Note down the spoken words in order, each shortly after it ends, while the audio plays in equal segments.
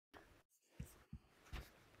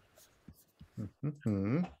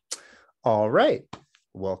Mm-hmm. All right.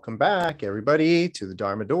 Welcome back, everybody, to the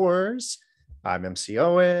Dharma Doors. I'm MC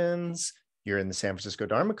Owens. You're in the San Francisco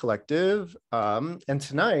Dharma Collective. And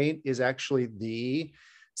tonight is actually the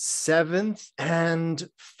 7th and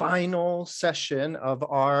final session of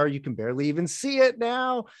our, you can barely even see it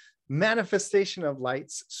now, Manifestation of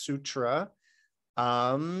Lights Sutra.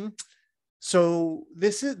 So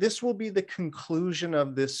this will be the conclusion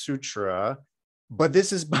of this sutra, but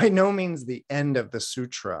this is by no means the end of the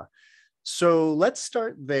sutra. So let's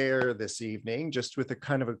start there this evening, just with a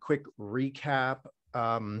kind of a quick recap.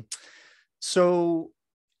 So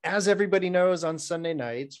as everybody knows, on Sunday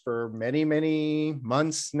nights for many, many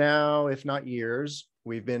months now, if not years,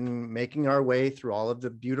 we've been making our way through all of the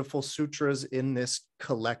beautiful sutras in this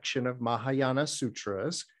collection of Mahayana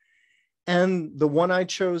sutras. And the one I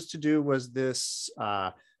chose to do was this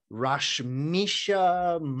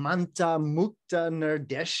Rashmisha Manta Mukta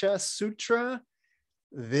Nirdesha Sutra,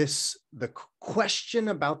 the question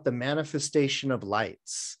about the manifestation of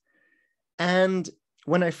lights. And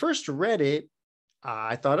when I first read it,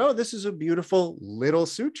 I thought, oh, this is a beautiful little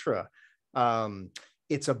sutra.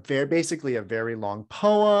 It's basically a very long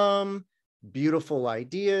poem, beautiful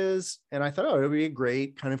ideas. And I thought, oh, it would be a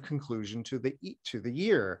great kind of conclusion to the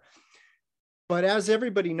year. But as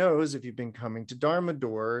everybody knows, if you've been coming to Dharma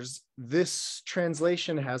Doors, this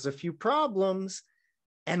translation has a few problems.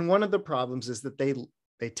 And one of the problems is that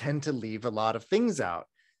they tend to leave a lot of things out.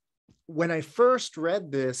 When I first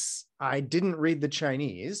read this, I didn't read the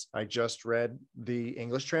Chinese. I just read the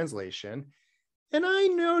English translation. And I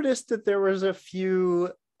noticed that there was a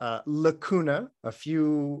few lacuna, a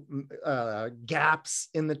few gaps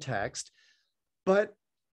in the text. But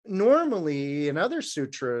normally in other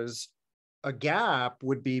sutras, a gap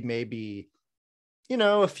would be maybe,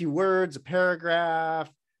 a few words, a paragraph,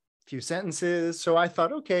 a few sentences. So I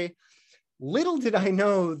thought, okay, little did I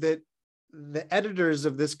know that the editors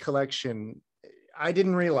of this collection, I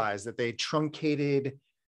didn't realize that they truncated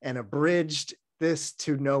and abridged this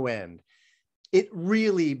to no end. It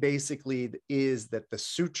really basically is that the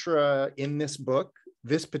sutra in this book,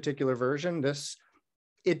 this particular version,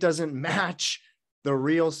 it doesn't match the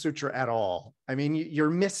real sutra at all. I mean,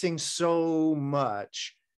 you're missing so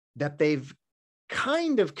much that they've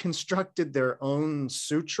kind of constructed their own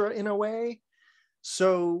sutra in a way.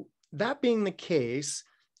 So that being the case,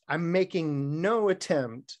 I'm making no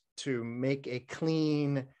attempt to make a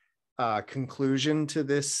clean conclusion to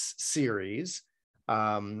this series.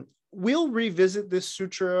 We'll revisit this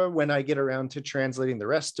sutra when I get around to translating the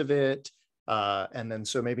rest of it. And then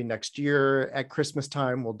so maybe next year at Christmas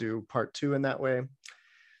time, we'll do part 2 in that way.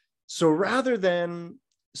 So rather than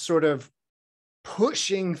sort of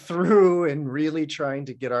pushing through and really trying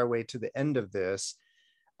to get our way to the end of this,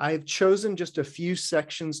 I've chosen just a few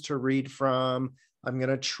sections to read from. I'm going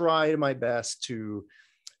to try my best to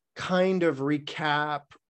kind of recap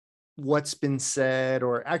what's been said,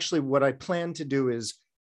 or actually what I plan to do is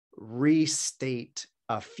restate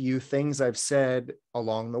a few things I've said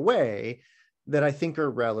along the way that I think are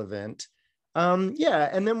relevant. And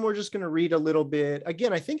then we're just going to read a little bit.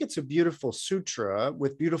 Again, I think it's a beautiful sutra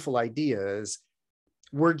with beautiful ideas.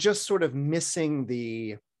 We're just sort of missing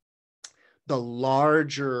the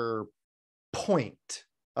larger point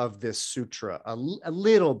of this sutra a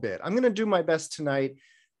little bit. I'm going to do my best tonight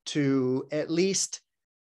to at least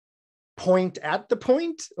point at the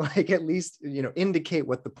point, like at least, indicate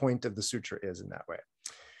what the point of the sutra is in that way.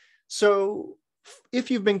 So if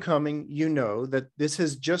you've been coming, you know that this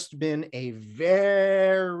has just been a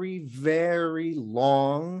very, very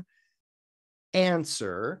long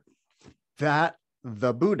answer that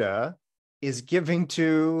the Buddha is giving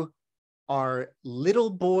to our little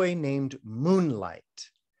boy named Moonlight.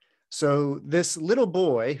 So this little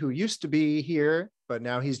boy who used to be here, but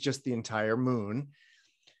now he's just the entire moon,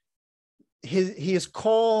 he is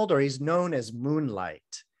called, or he's known as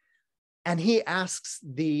Moonlight. And he asks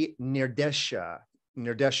the Nirdesha.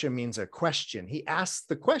 Nirdesha means a question. He asks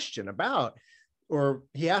the question about, or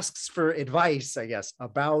he asks for advice, I guess,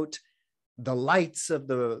 about the lights of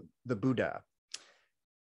the Buddha.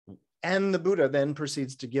 And the Buddha then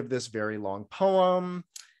proceeds to give this very long poem.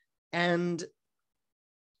 And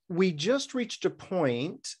we just reached a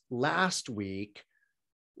point last week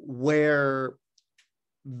where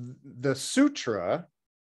the sutra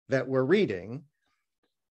that we're reading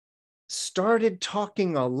started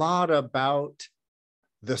talking a lot about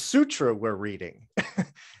the sutra we're reading.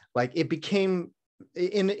 Like it became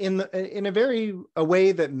in a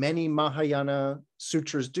way that many Mahayana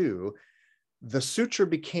sutras do. The sutra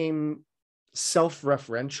became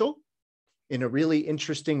self-referential in a really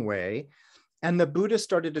interesting way. And the Buddha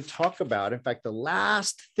started to talk about, in fact, the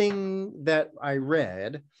last thing that I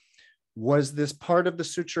read was this part of the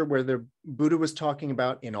sutra where the Buddha was talking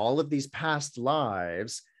about in all of these past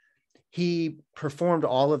lives, he performed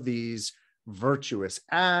all of these virtuous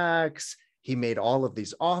acts. He made all of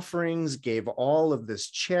these offerings, gave all of this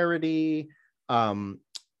charity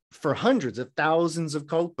for hundreds of thousands of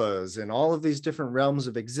kalpas in all of these different realms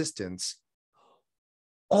of existence,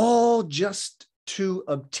 all just to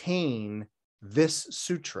obtain this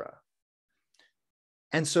sutra.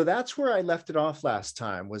 And so that's where I left it off last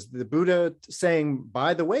time, was the Buddha saying,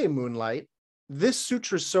 by the way, Moonlight, this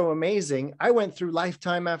sutra is so amazing. I went through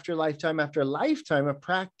lifetime after lifetime after lifetime of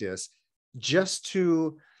practice just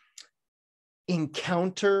to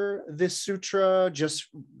encounter this sutra. Just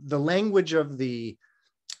the language of the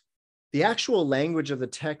actual language of the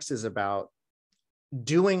text is about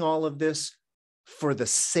doing all of this for the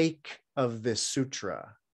sake of this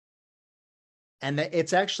sutra. And that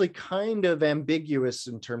it's actually kind of ambiguous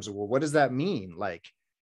in terms of, well, what does that mean? Like,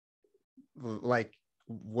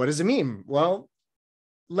 what does it mean? Well,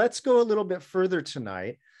 let's go a little bit further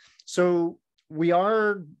tonight. So we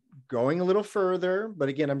are going a little further, but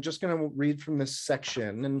again, I'm just going to read from this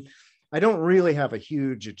section. And I don't really have a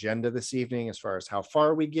huge agenda this evening as far as how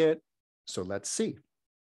far we get. So let's see.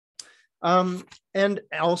 And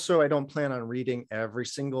also, I don't plan on reading every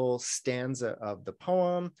single stanza of the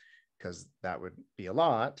poem, because that would be a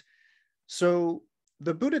lot. So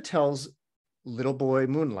the Buddha tells little boy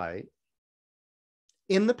Moonlight,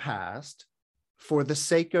 in the past, for the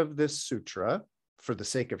sake of this sutra, for the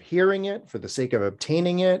sake of hearing it, for the sake of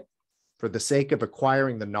obtaining it, for the sake of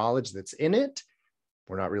acquiring the knowledge that's in it,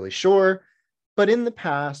 we're not really sure, but in the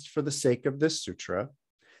past, for the sake of this sutra,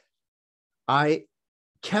 I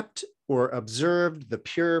kept or observed the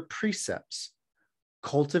pure precepts,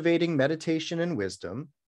 cultivating meditation and wisdom,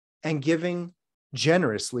 and giving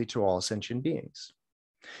generously to all sentient beings.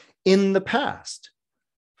 In the past,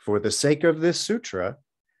 for the sake of this sutra,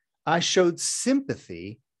 I showed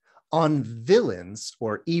sympathy on villains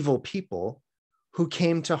or evil people who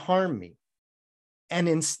came to harm me. And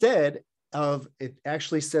instead of, it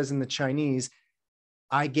actually says in the Chinese,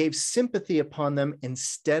 I gave sympathy upon them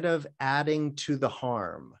instead of adding to the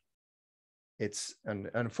harm. It's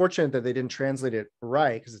unfortunate that they didn't translate it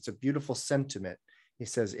right, because it's a beautiful sentiment. He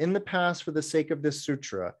says, in the past, for the sake of this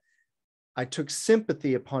sutra, I took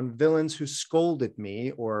sympathy upon villains who scolded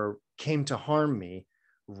me or came to harm me,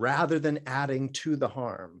 rather than adding to the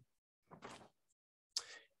harm.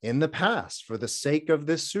 In the past, for the sake of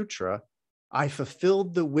this sutra, I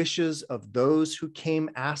fulfilled the wishes of those who came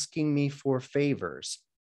asking me for favors,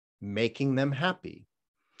 making them happy.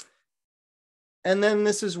 And then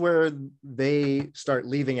this is where they start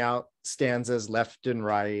leaving out stanzas left and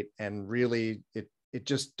right, and really it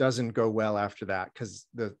just doesn't go well after that, because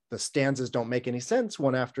the stanzas don't make any sense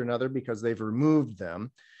one after another because they've removed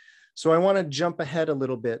them. So I want to jump ahead a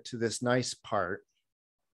little bit to this nice part.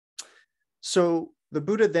 So the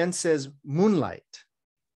Buddha then says, Moonlight,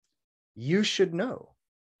 you should know,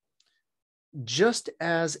 just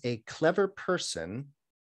as a clever person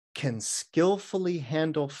can skillfully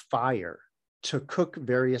handle fire to cook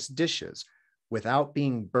various dishes without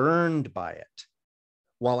being burned by it,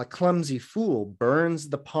 while a clumsy fool burns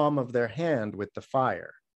the palm of their hand with the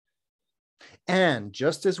fire. And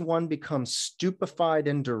just as one becomes stupefied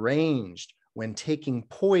and deranged when taking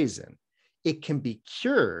poison, it can be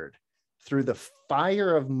cured through the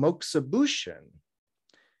fire of moksha-bushan.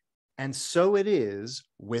 And so it is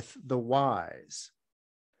with the wise.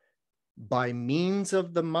 By means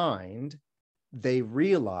of the mind, they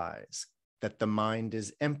realize that the mind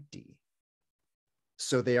is empty.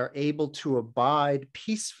 So they are able to abide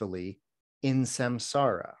peacefully in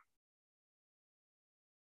samsara.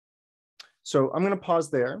 So I'm going to pause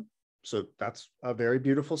there. So that's a very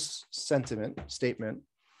beautiful statement.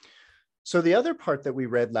 So the other part that we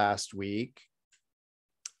read last week,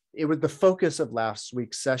 it was the focus of last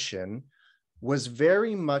week's session, was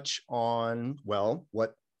very much on, well,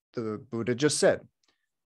 what the Buddha just said,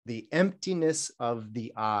 the emptiness of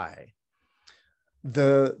the I.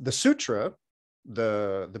 The sutra,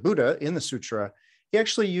 the Buddha in the sutra, he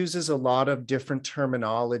actually uses a lot of different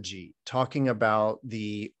terminology, talking about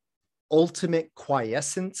the ultimate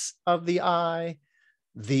quiescence of the I,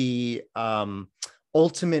 the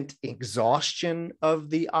ultimate exhaustion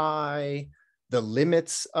of the I, the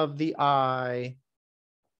limits of the I.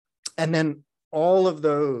 And then all of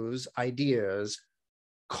those ideas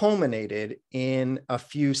culminated in a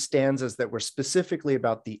few stanzas that were specifically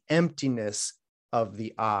about the emptiness of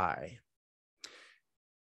the I.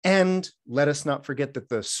 And let us not forget that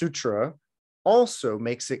the sutra also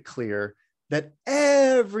makes it clear that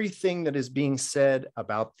everything that is being said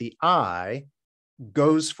about the I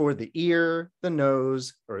goes for the ear, the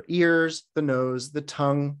nose, or ears, the nose, the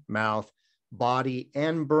tongue, mouth, body,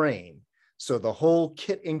 and brain. So the whole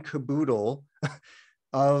kit and caboodle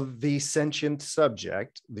of the sentient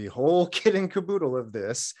subject, the whole kit and caboodle of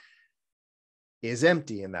this is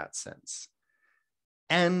empty in that sense.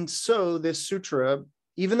 And so this sutra,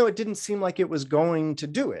 even though it didn't seem like it was going to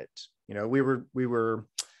do it, you know, we were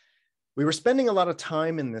spending a lot of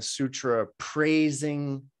time in this sutra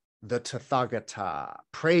praising the Tathagata,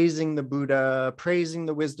 praising the Buddha, praising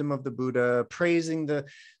the wisdom of the Buddha, praising the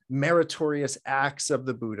meritorious acts of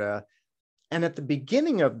the Buddha. And at the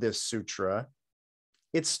beginning of this sutra,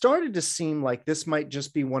 it started to seem like this might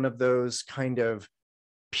just be one of those kind of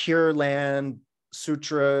Pure Land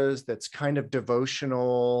sutras that's kind of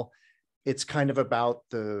devotional. It's kind of about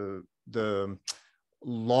the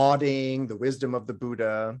lauding the wisdom of the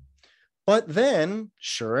Buddha. But then,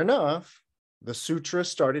 sure enough, the sutra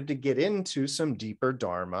started to get into some deeper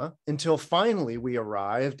Dharma until finally we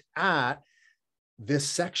arrived at this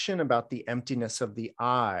section about the emptiness of the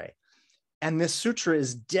I. And this sutra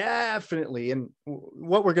is definitely, and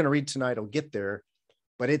what we're going to read tonight will get there,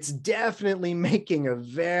 but it's definitely making a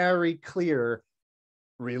very clear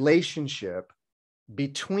relationship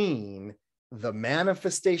between the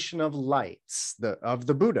manifestation of lights of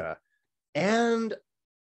the Buddha and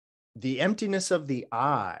the emptiness of the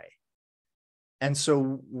I. And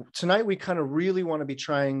so tonight we kind of really want to be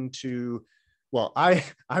trying to, well, I'm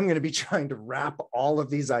going to be trying to wrap all of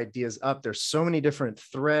these ideas up. There's so many different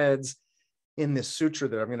threads in this sutra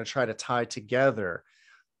that I'm going to try to tie together,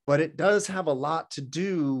 but it does have a lot to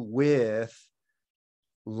do with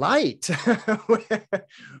light,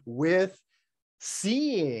 with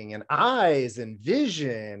seeing and eyes and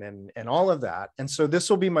vision and all of that. And so this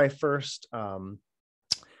will be my first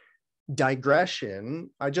digression.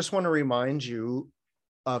 I just want to remind you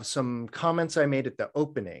of some comments I made at the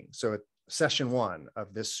opening. So at session 1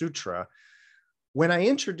 of this sutra, when I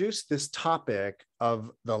introduced this topic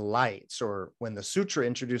of the lights, or when the sutra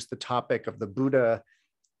introduced the topic of the Buddha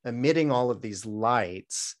emitting all of these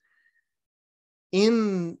lights,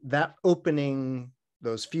 in that opening,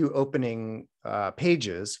 those few opening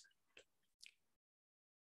pages,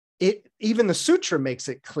 even the sutra makes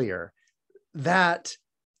it clear that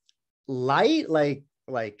light,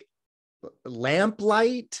 like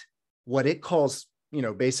lamplight, what it calls, you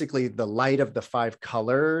know, basically the light of the 5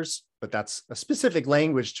 colors, but that's a specific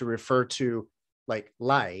language to refer to like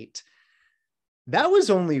light. That was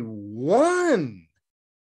only one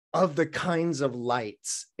of the kinds of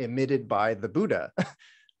lights emitted by the Buddha,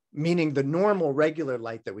 meaning the normal, regular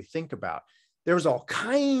light that we think about. There's all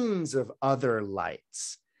kinds of other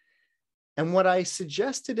lights. And what I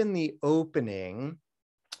suggested in the opening,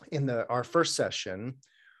 in our first session,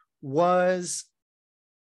 was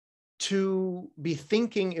to be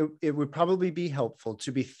thinking, it would probably be helpful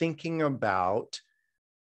to be thinking about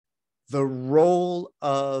the role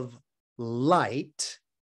of light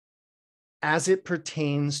as it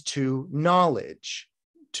pertains to knowledge,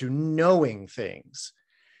 to knowing things.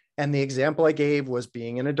 And the example I gave was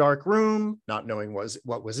being in a dark room, not knowing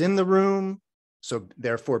what was in the room, so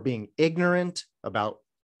therefore being ignorant about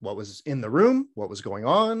what was in the room, what was going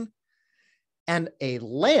on, and a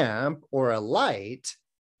lamp or a light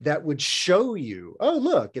that would show you, oh,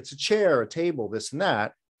 look, it's a chair, a table, this and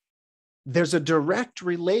that. There's a direct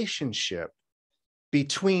relationship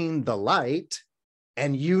between the light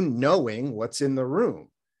and you knowing what's in the room.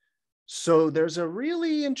 So there's a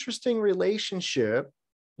really interesting relationship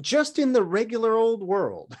just in the regular old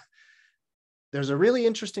world. There's a really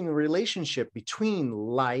interesting relationship between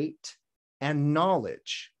light and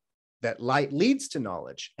knowledge, that light leads to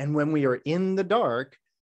knowledge. And when we are in the dark,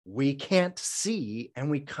 we can't see and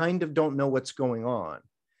we kind of don't know what's going on.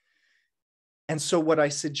 And so what I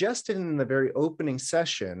suggested in the very opening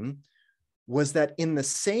session was that in the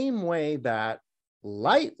same way that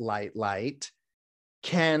light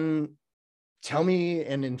can tell me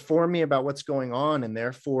and inform me about what's going on, and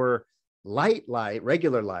therefore light,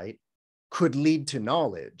 regular light, could lead to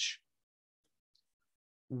knowledge.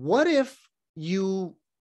 What if you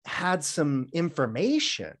had some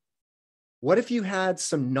information? What if you had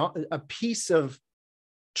a piece of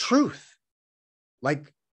truth?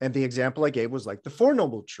 Like, and the example I gave was like the Four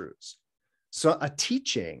Noble Truths. So a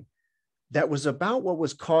teaching that was about what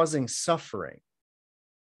was causing suffering.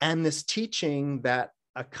 And this teaching that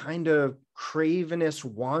a kind of cravenous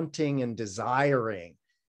wanting and desiring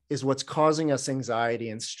is what's causing us anxiety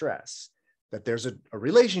and stress, that there's a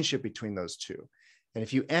relationship between those two. And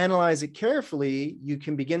if you analyze it carefully, you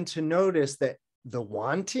can begin to notice that the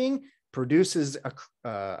wanting produces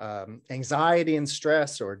anxiety and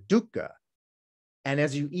stress, or dukkha. And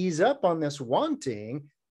as you ease up on this wanting,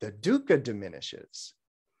 the dukkha diminishes.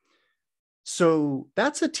 So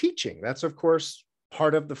that's a teaching. That's, of course,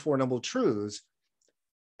 part of the Four Noble Truths.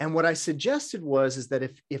 And what I suggested is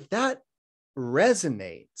that if that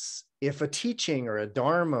resonates, if a teaching or a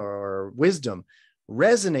dharma or wisdom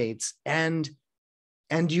resonates, and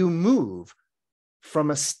you move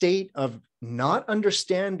from a state of not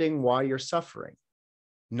understanding why you're suffering,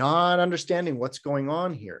 not understanding what's going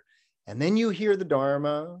on here, and then you hear the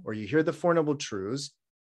Dharma or you hear the Four Noble Truths,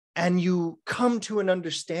 and you come to an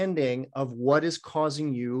understanding of what is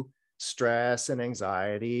causing you stress and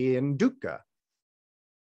anxiety and dukkha.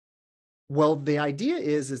 Well, the idea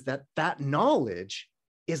is that knowledge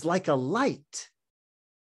is like a light.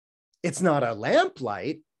 It's not a lamp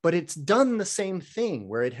light, but it's done the same thing,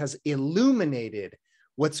 where it has illuminated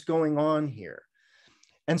what's going on here.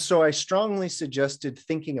 And so I strongly suggested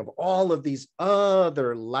thinking of all of these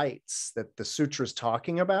other lights that the sutra is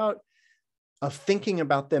talking about, of thinking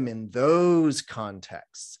about them in those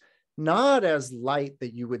contexts, not as light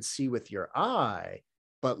that you would see with your eye,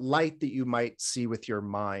 but light that you might see with your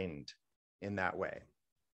mind in that way.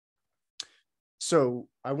 So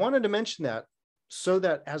I wanted to mention that, so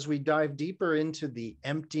that as we dive deeper into the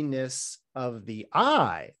emptiness of the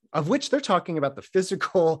eye, of which they're talking about the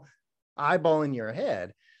physical eyeball in your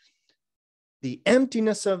head, the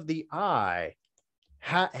emptiness of the eye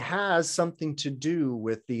has something to do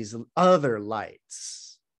with these other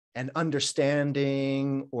lights and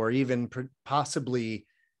understanding, or even possibly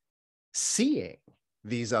seeing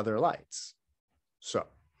these other lights. So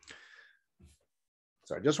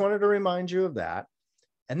I just wanted to remind you of that.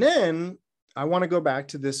 And then I want to go back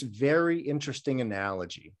to this very interesting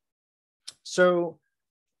analogy. So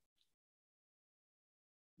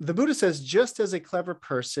the Buddha says, just as a clever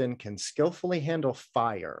person can skillfully handle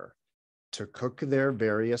fire to cook their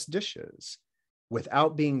various dishes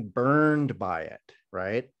without being burned by it,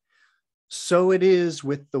 right? So it is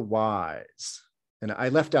with the wise. And I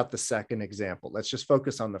left out the second example. Let's just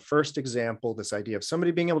focus on the first example, this idea of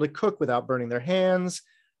somebody being able to cook without burning their hands,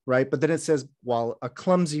 right? But then it says, while a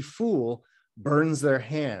clumsy fool burns their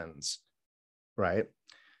hands, right?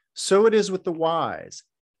 So it is with the wise.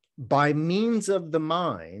 By means of the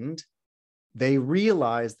mind, they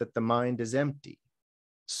realize that the mind is empty.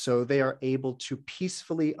 So they are able to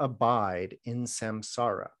peacefully abide in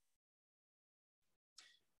samsara.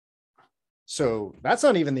 So that's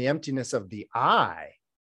not even the emptiness of the eye.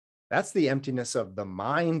 That's the emptiness of the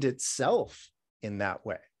mind itself in that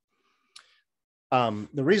way. The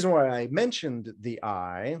reason why I mentioned the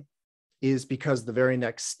eye is because the very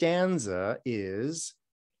next stanza is,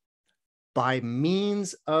 by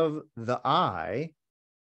means of the eye,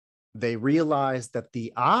 they realize that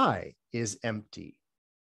the eye is empty,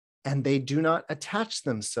 and they do not attach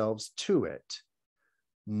themselves to it.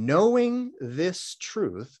 Knowing this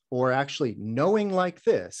truth, or actually knowing like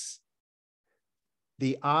this,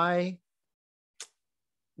 the eye,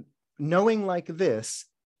 knowing like this,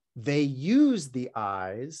 they use the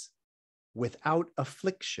eyes without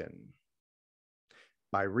affliction.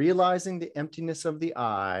 By realizing the emptiness of the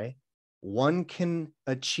eye, one can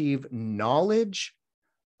achieve knowledge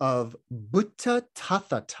of Bhuta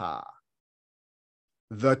Tathata,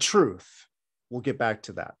 the truth. We'll get back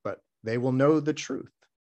to that, but they will know the truth.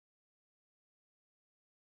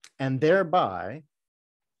 And thereby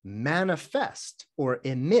manifest or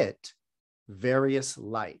emit various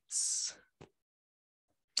lights.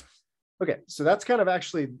 Okay, so that's kind of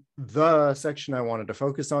actually the section I wanted to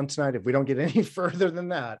focus on tonight. If we don't get any further than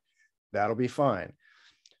that, that'll be fine.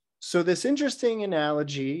 So this interesting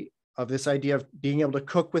analogy of this idea of being able to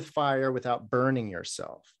cook with fire without burning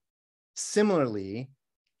yourself. Similarly,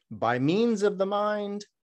 by means of the mind,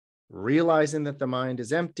 realizing that the mind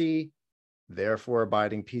is empty, therefore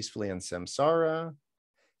abiding peacefully in samsara,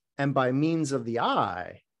 and by means of the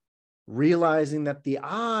eye, realizing that the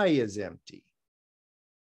eye is empty,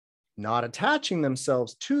 not attaching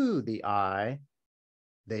themselves to the eye,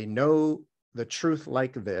 they know the truth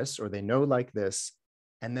like this, or they know like this,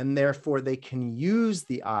 and then therefore they can use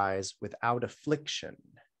the eyes without affliction.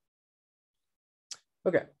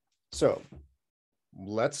 Okay, so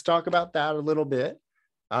let's talk about that a little bit.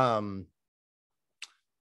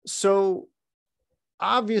 So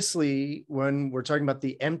obviously, when we're talking about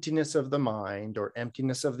the emptiness of the mind or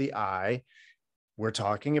emptiness of the eye, we're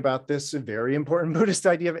talking about this very important Buddhist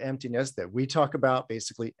idea of emptiness that we talk about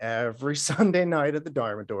basically every Sunday night at the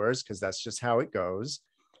Dharma doors, because that's just how it goes.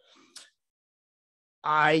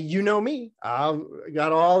 You know me, I've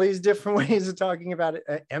got all these different ways of talking about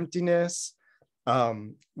it, emptiness.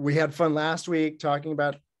 We had fun last week talking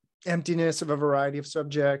about emptiness of a variety of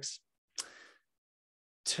subjects.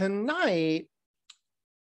 Tonight,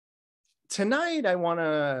 I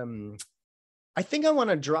think I want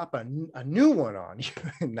to drop a new one on you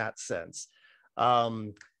in that sense.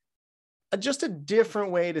 Just a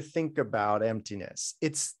different way to think about emptiness.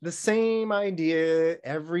 It's the same idea.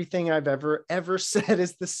 Everything I've ever said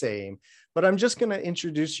is the same, but I'm just going to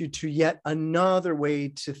introduce you to yet another way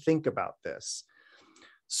to think about this.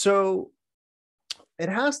 So it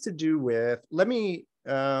has to do with, I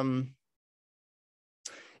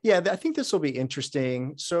think this will be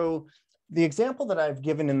interesting. So the example that I've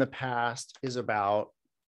given in the past is about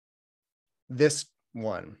this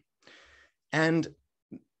one. And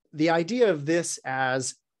the idea of this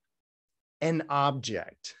as an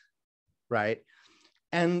object, right?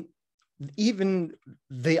 And even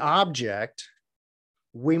the object,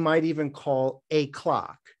 we might even call a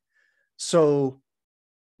clock. So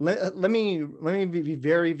let me be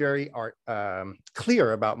very, very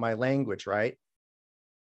clear about my language, right?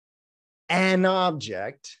 An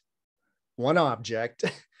object, one object,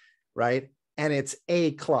 right? And it's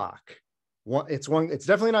a clock. It's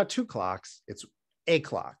definitely not two clocks. It's a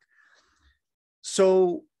clock.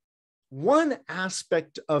 So one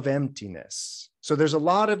aspect of emptiness, so there's a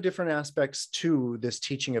lot of different aspects to this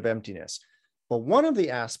teaching of emptiness, but one of the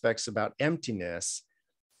aspects about emptiness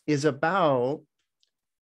is about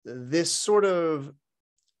this sort of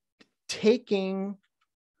taking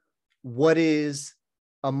what is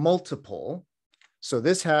a multiple. So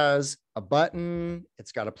this has a button,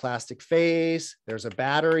 it's got a plastic face, there's a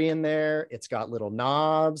battery in there, it's got little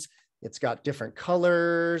knobs, it's got different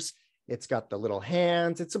colors, it's got the little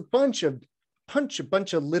hands, it's a bunch of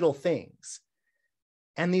little things.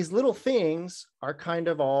 And these little things are kind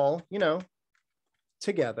of all,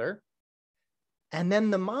 together. And then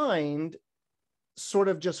the mind sort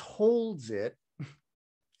of just holds it,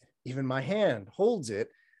 even my hand holds it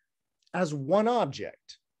as one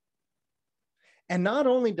object. And not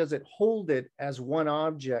only does it hold it as one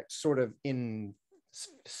object sort of in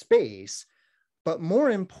space, but more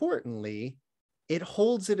importantly, it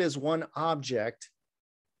holds it as one object,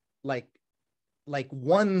 like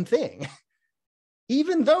one thing,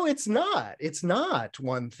 even though it's not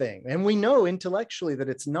one thing. And we know intellectually that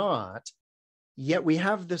it's not, yet we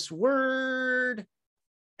have this word.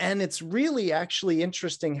 And it's really actually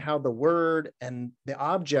interesting how the word and the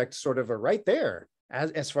object sort of are right there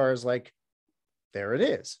as far as like, there it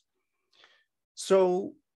is.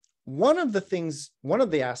 So one of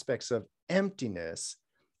the aspects of emptiness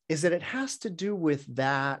is that it has to do with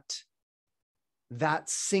that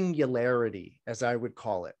singularity, as I would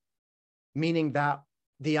call it, meaning that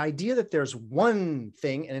the idea that there's one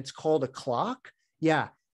thing and it's called a clock, yeah,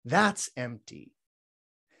 that's empty.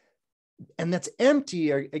 And that's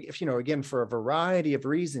empty, if again, for a variety of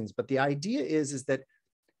reasons. But the idea is that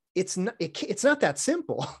it's not that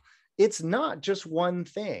simple. It's not just one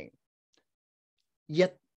thing.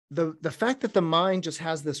 Yet the fact that the mind just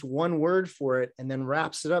has this one word for it and then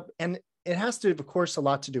wraps it up, and it has to, of course, a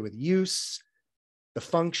lot to do with use, the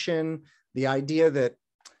function, the idea that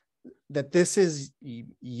this is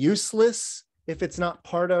useless if it's not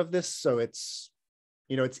part of this. So it's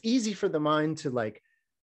easy for the mind to like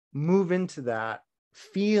move into that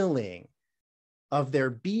feeling of there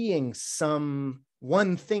being some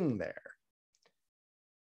one thing there.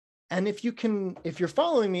 And if you're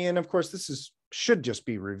following me, and of course this should just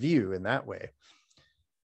be review in that way.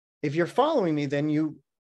 If you're following me, then you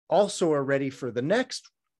also are ready for the next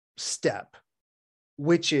step,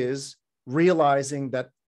 which is realizing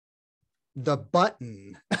that the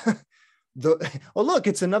button, look,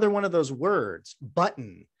 it's another one of those words,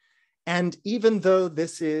 button. And even though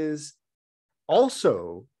this is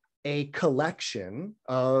also a collection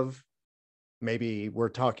of, maybe we're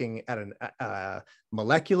talking at a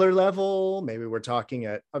molecular level, maybe we're talking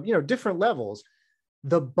at different levels,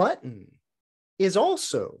 the button is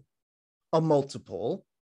also a multiple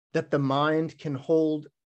that the mind can hold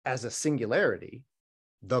as a singularity,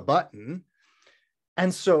 the button.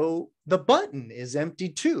 And so the button is empty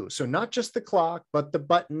too. So not just the clock, but the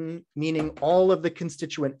button, meaning all of the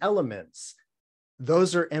constituent elements,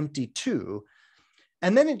 those are empty too.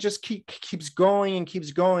 And then it just keeps going and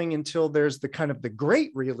keeps going until there's the kind of the great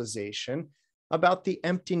realization about the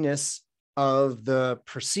emptiness of the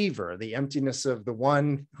perceiver, the emptiness of the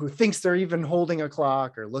one who thinks they're even holding a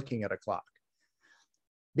clock or looking at a clock.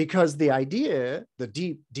 Because the idea, the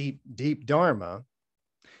deep, deep, deep Dharma,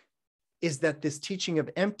 is that this teaching of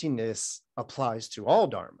emptiness applies to all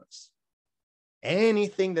dharmas.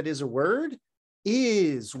 Anything that is a word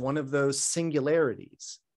is one of those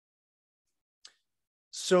singularities.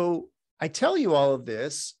 So I tell you all of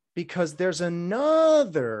this because there's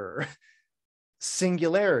another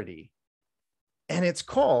singularity, and it's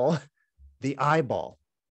called the eyeball.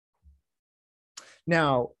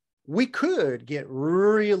 Now, we could get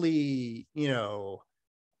really,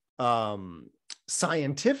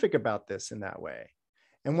 scientific about this in that way.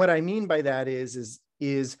 And what I mean by that is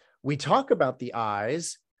we talk about the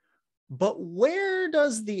eyes, but where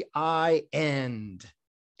does the eye end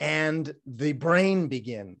and the brain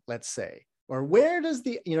begin, let's say? Or where does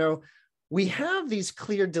we have these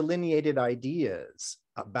clear delineated ideas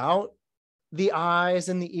about the eyes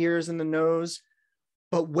and the ears and the nose,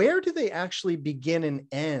 but where do they actually begin and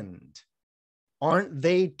end? Aren't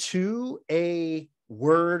they too a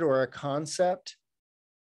word or a concept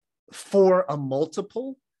for a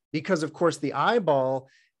multiple? Because of course the eyeball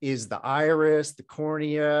is the iris, the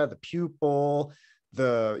cornea, the pupil,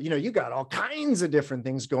 you got all kinds of different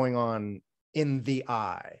things going on in the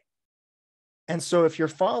eye. And so if you're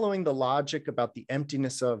following the logic about the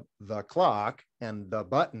emptiness of the clock and the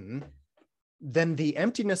button, then the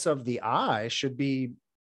emptiness of the eye should be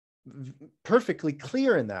perfectly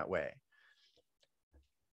clear in that way.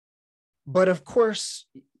 But of course,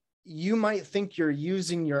 you might think you're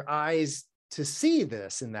using your eyes to see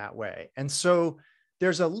this in that way. And so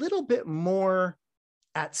there's a little bit more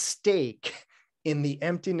at stake in the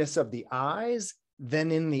emptiness of the eyes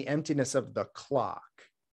than in the emptiness of the clock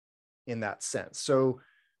in that sense. So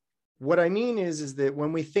what I mean is that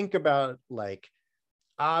when we think about like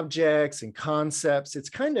objects and concepts, it's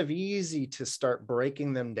kind of easy to start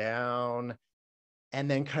breaking them down and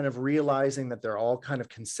then kind of realizing that they're all kind of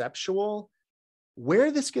conceptual.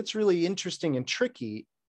 Where this gets really interesting and tricky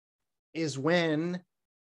is when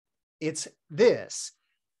it's this.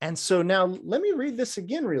 And so now let me read this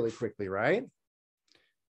again really quickly, right?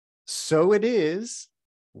 So it is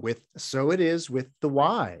with the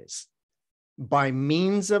wise. By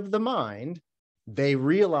means of the mind, they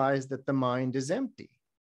realize that the mind is empty.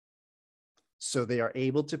 So they are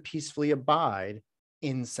able to peacefully abide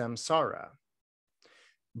in samsara.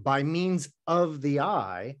 By means of the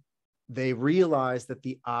eye, they realize that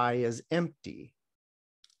the eye is empty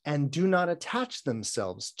and do not attach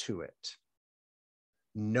themselves to it.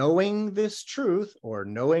 Knowing this truth, or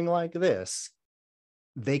knowing like this,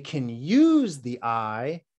 they can use the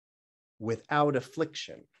eye without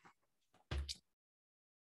affliction.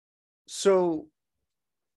 So,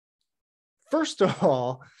 first of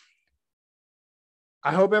all,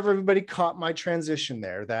 I hope everybody caught my transition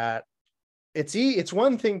there, that it's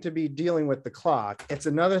one thing to be dealing with the clock. It's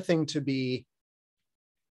another thing to be,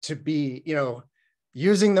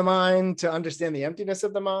 using the mind to understand the emptiness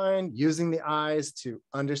of the mind, using the eyes to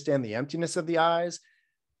understand the emptiness of the eyes.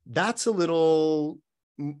 That's a little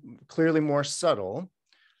clearly more subtle.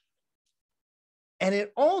 And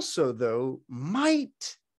it also, though,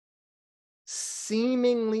 might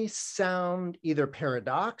seemingly sound either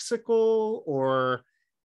paradoxical or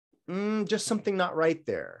just something not right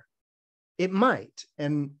there. It might,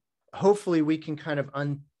 and hopefully we can kind of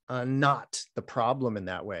unknot the problem in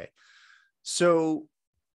that way. So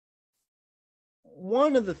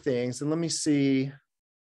one of the things, and let me see,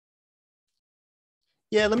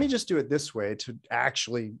 let me just do it this way to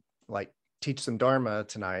actually like teach some Dharma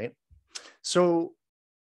tonight. So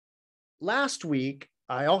last week,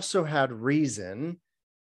 I also had reason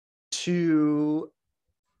to,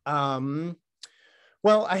 I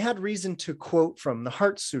had reason to quote from the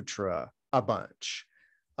Heart Sutra a bunch.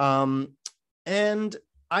 And in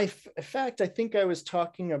fact, I think I was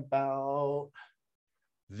talking about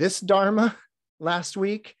this Dharma last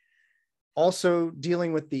week, also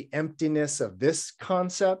dealing with the emptiness of this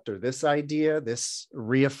concept or this idea, this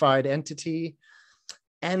reified entity.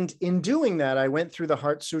 And in doing that, I went through the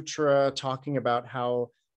Heart Sutra talking about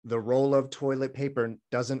how the roll of toilet paper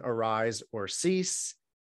doesn't arise or cease,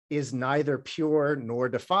 is neither pure nor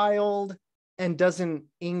defiled, and doesn't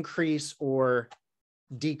increase or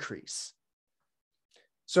decrease.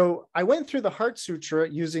 So I went through the Heart Sutra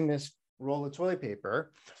using this roll of toilet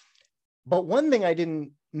paper. But one thing I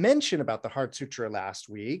didn't mention about the Heart Sutra last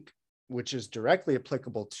week, which is directly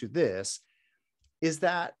applicable to this, is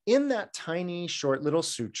that in that tiny, short little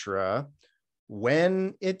sutra,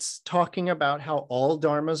 when it's talking about how all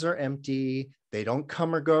dharmas are empty, they don't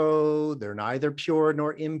come or go, they're neither pure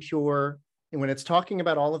nor impure, and when it's talking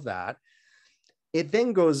about all of that, it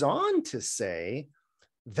then goes on to say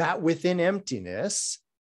that within emptiness,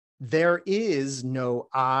 there is no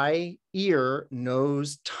eye, ear,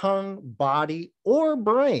 nose, tongue, body, or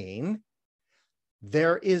brain.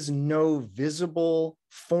 There is no visible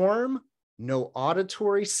form, no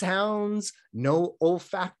auditory sounds, no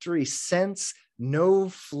olfactory sense, no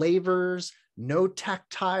flavors, no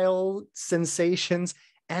tactile sensations,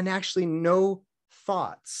 and actually no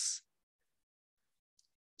thoughts.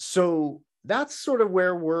 So that's sort of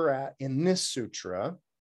where we're at in this sutra.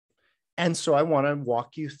 And so I want to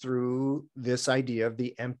walk you through this idea of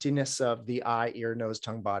the emptiness of the eye, ear, nose,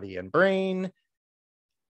 tongue, body, and brain.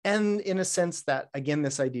 And in a sense that, again,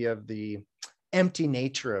 this idea of the empty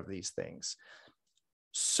nature of these things,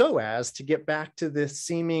 so as to get back to this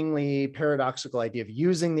seemingly paradoxical idea of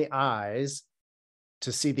using the eyes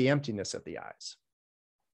to see the emptiness of the eyes.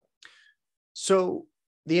 So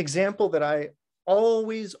the example that I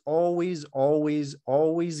always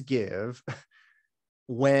give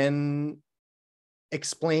when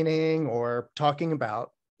explaining or talking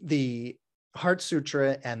about the Heart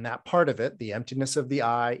Sutra and that part of it, the emptiness of the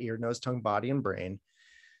eye, ear, nose, tongue, body, and brain,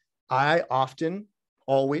 I often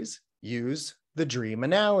always use the dream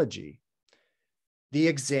analogy. The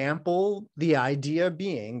example, the idea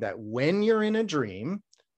being that when you're in a dream,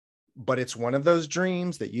 but it's one of those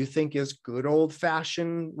dreams that you think is good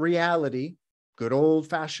old-fashioned reality, good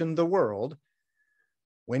old-fashioned the world,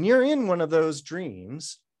 when you're in one of those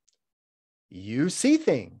dreams, you see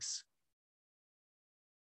things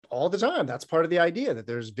all the time. That's part of the idea, that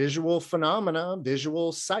there's visual phenomena,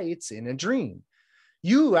 visual sights in a dream.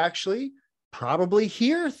 You actually probably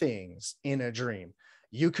hear things in a dream.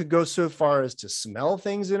 You could go so far as to smell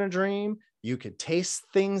things in a dream. You could taste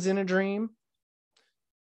things in a dream.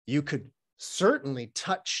 You could certainly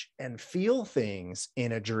touch and feel things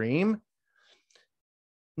in a dream.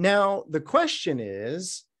 Now, the question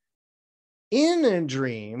is, in a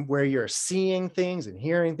dream where you're seeing things and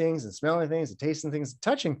hearing things and smelling things and tasting things and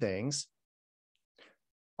touching things,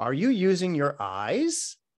 are you using your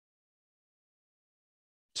eyes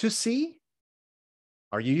to see?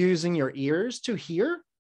 Are you using your ears to hear?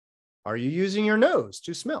 Are you using your nose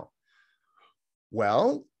to smell?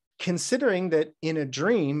 Well, considering that in a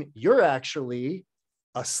dream, you're actually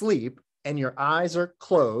asleep and your eyes are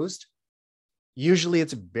closed, usually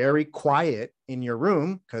it's very quiet in your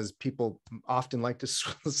room because people often like to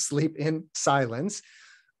sleep in silence.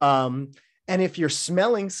 And if you're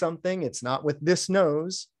smelling something, it's not with this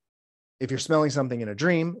nose. If you're smelling something in a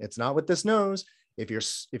dream, it's not with this nose. If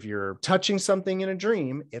you're touching something in a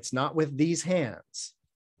dream, it's not with these hands.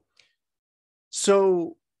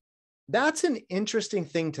 So that's an interesting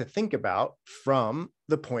thing to think about from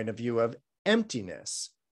the point of view of emptiness,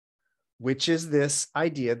 which is this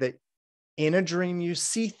idea that in a dream you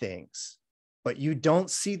see things, but you don't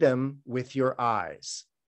see them with your eyes.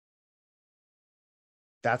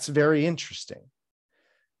 That's very interesting.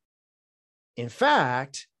 In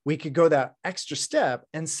fact, we could go that extra step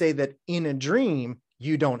and say that in a dream,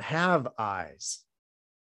 you don't have eyes,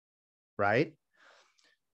 right?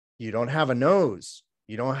 You don't have a nose.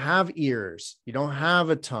 You don't have ears. You don't have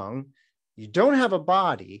a tongue. You don't have a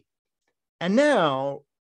body. And now,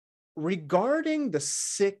 regarding the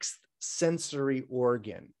sixth sensory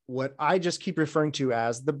organ, what I just keep referring to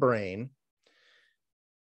as the brain,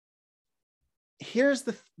 here's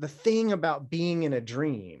the thing about being in a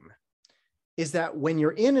dream, is that when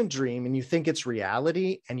you're in a dream and you think it's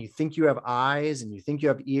reality and you think you have eyes and you think you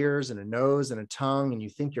have ears and a nose and a tongue and you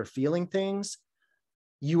think you're feeling things,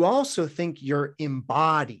 you also think you're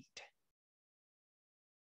embodied.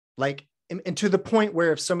 Like, and to the point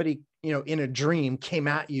where if somebody, in a dream came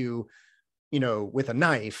at you, with a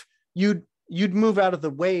knife, you'd move out of the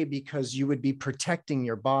way because you would be protecting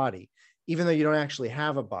your body, even though you don't actually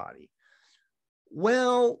have a body.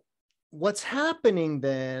 Well, what's happening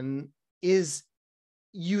then is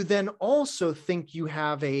you then also think you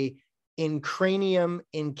have a cranium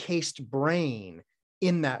encased brain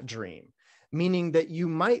in that dream, meaning that you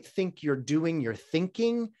might think you're doing your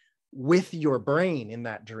thinking with your brain in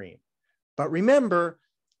that dream. But remember,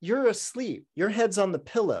 you're asleep, your head's on the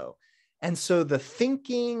pillow. And so the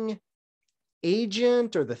thinking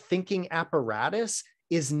agent or the thinking apparatus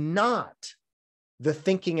is not the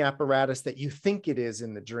thinking apparatus that you think it is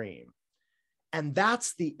in the dream. And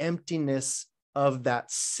that's the emptiness of that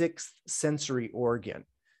sixth sensory organ.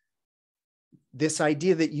 This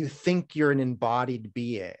idea that you think you're an embodied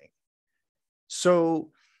being.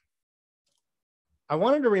 So I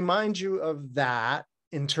wanted to remind you of that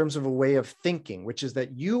in terms of a way of thinking, which is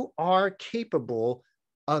that you are capable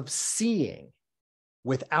of seeing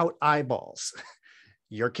without eyeballs.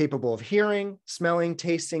 You're capable of hearing, smelling,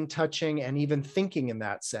 tasting, touching, and even thinking in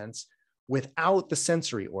that sense without the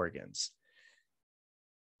sensory organs.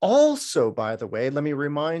 Also, by the way, let me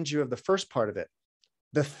remind you of the first part of it.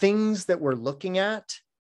 The things that we're looking at,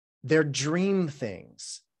 they're dream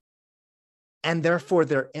things. and therefore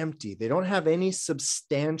they're empty. They don't have any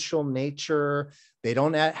substantial nature. They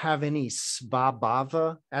don't have any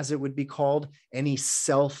svabhava, as it would be called, any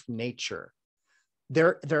self nature.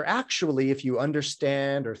 They're actually, if you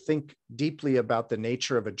understand or think deeply about the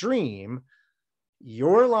nature of a dream,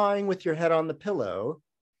 you're lying with your head on the pillow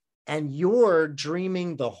and you're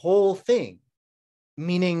dreaming the whole thing,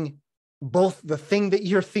 meaning both the thing that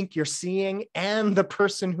you think you're seeing and the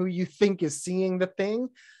person who you think is seeing the thing.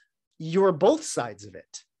 You're both sides of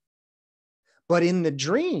it. But in the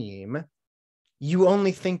dream, you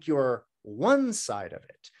only think you're one side of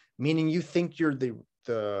it, meaning you think you're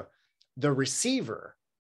the receiver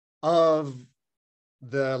of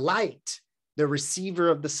the light, the receiver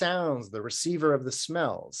of the sounds, the receiver of the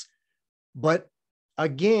smells. But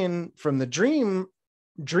again, from the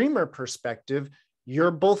dreamer perspective,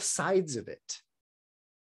 you're both sides of it.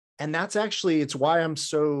 And that's actually, it's why I'm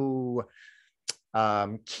so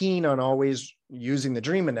keen on always using the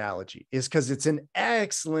dream analogy, is because it's an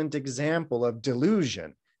excellent example of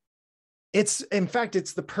delusion. In fact,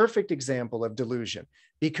 it's the perfect example of delusion,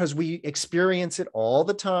 because we experience it all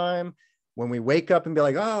the time when we wake up and be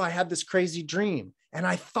like, oh, I had this crazy dream and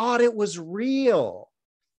I thought it was real,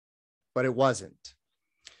 but it wasn't.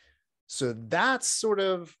 So that's sort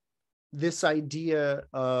of this idea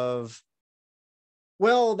of,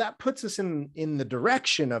 well, that puts us in the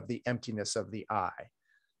direction of the emptiness of the I.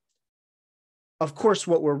 Of course,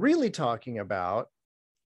 what we're really talking about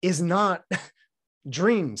is not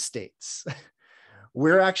dream states.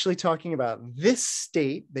 We're actually talking about this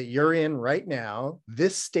state that you're in right now,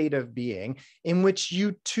 this state of being in which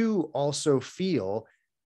you too also feel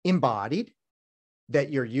embodied, that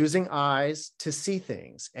you're using eyes to see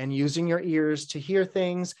things and using your ears to hear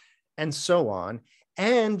things and so on.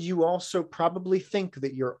 And you also probably think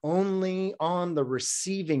that you're only on the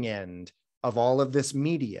receiving end of all of this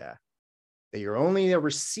media, that you're only a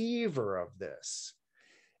receiver of this.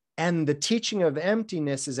 And the teaching of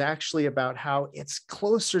emptiness is actually about how it's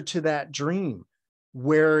closer to that dream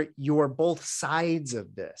where you're both sides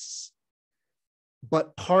of this.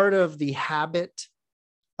 But part of the habit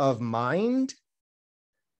of mind,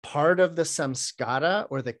 part of the samskara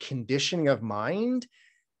or the conditioning of mind,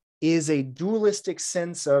 is a dualistic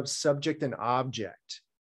sense of subject and object.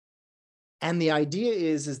 And the idea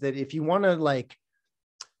is that if you want to,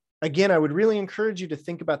 again, I would really encourage you to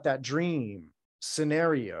think about that dream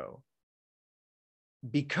scenario,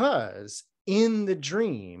 because in the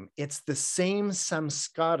dream, it's the same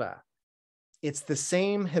samskara. It's the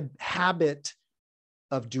same habit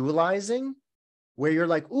of dualizing, where you're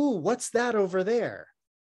like, ooh, what's that over there?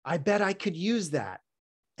 I bet I could use that.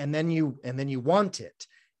 And then you want it.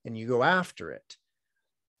 And you go after it.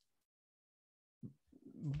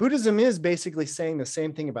 Buddhism is basically saying the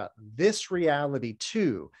same thing about this reality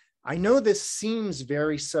too. I know this seems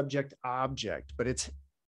very subject object, but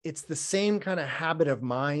it's the same kind of habit of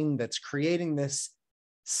mind that's creating this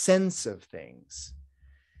sense of things.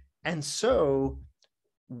 And so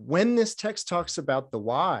when this text talks about the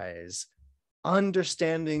wise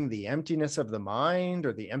understanding the emptiness of the mind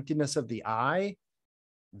or the emptiness of the I,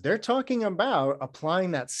 they're talking about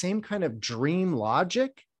applying that same kind of dream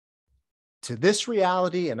logic to this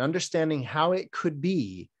reality and understanding how it could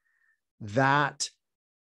be that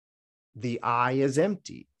the I is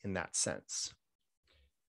empty in that sense.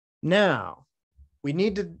 Now, I'm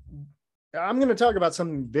going to talk about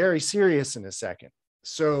something very serious in a second.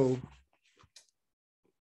 So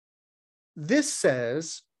this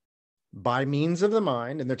says, by means of the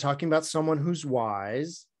mind, and they're talking about someone who's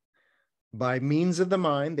wise. By means of the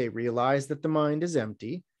mind, they realize that the mind is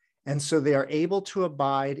empty, and so they are able to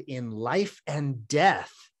abide in life and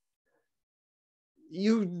death.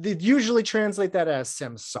 They usually translate that as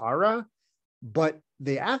samsara, but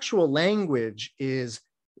the actual language is,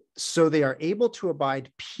 so they are able to abide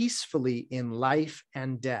peacefully in life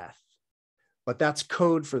and death. But that's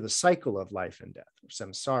code for the cycle of life and death, or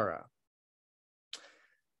samsara.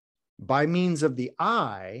 By means of the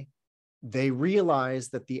I, they realize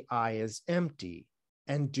that the I is empty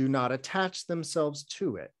and do not attach themselves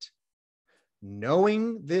to it.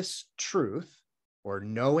 Knowing this truth, or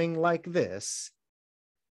knowing like this,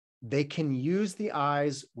 they can use the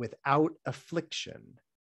eyes without affliction.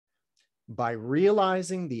 By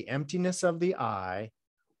realizing the emptiness of the I,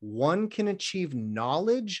 one can achieve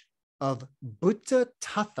knowledge of Buddha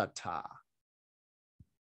Tathata,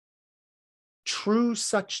 true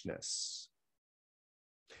suchness,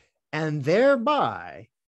 and thereby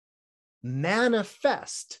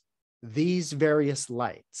manifest these various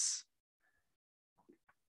lights.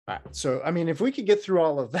 All right, so, I mean, if we could get through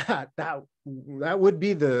all of that, that would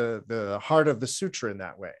be the heart of the sutra in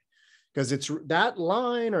that way. because it's that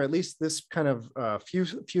line, or at least this kind of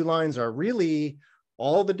few lines, are really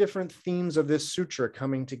all the different themes of this sutra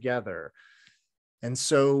coming together. And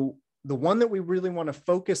so the one that we really want to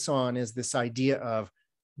focus on is this idea of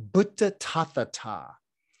Buddha Tathata.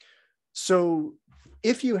 So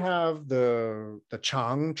if you have the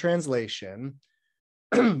Chang translation,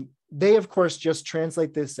 they of course just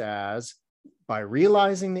translate this as, by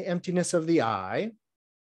realizing the emptiness of the I,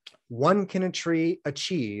 one can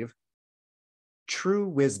achieve true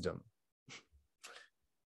wisdom.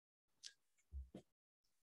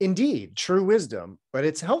 Indeed, true wisdom, but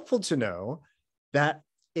it's helpful to know that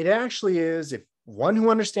it actually is, if one who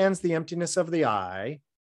understands the emptiness of the I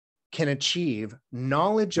can achieve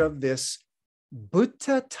knowledge of this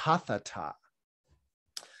Buddha Tathata.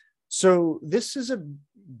 So this is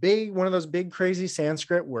one of those big, crazy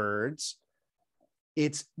Sanskrit words.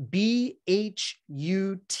 It's B-H-U-T-A,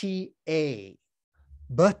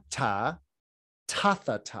 Buddha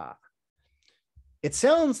Tathata. It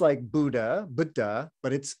sounds like Buddha,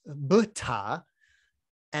 but it's Buddha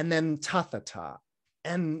and then Tathata.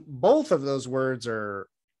 And both of those words are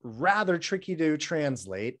rather tricky to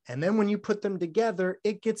translate. And then when you put them together,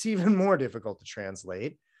 it gets even more difficult to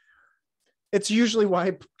translate. It's usually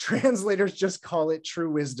why translators just call it true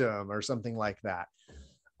wisdom or something like that.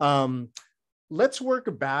 Let's work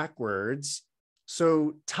backwards.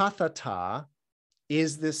 So Tathata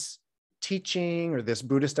is this teaching or this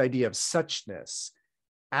Buddhist idea of suchness,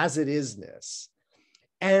 as it isness.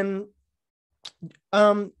 And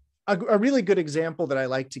a really good example that I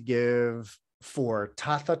like to give for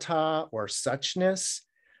Tathata or suchness,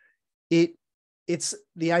 it's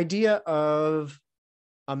the idea of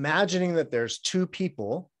imagining that there's two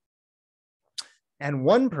people and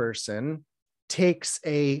one person takes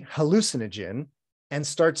a hallucinogen and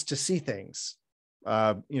starts to see things,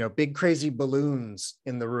 big crazy balloons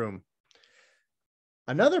in the room.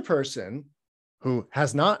 Another person who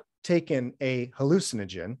has not taken a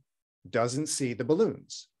hallucinogen doesn't see the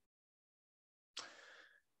balloons.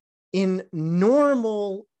 In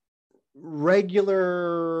normal,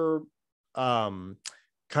 regular, kind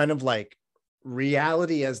of like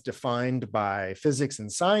reality as defined by physics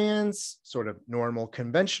and science, sort of normal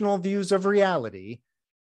conventional views of reality,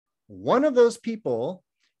 one of those people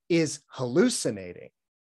is hallucinating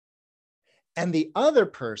and the other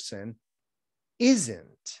person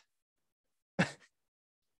isn't.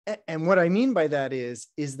 And what I mean by that is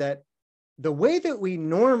that the way that we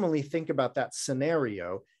normally think about that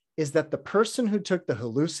scenario is that the person who took the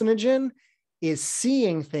hallucinogen is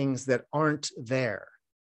seeing things that aren't there.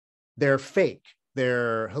 They're fake,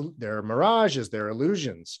 they're mirages, they're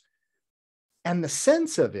illusions. And the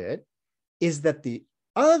sense of it is that the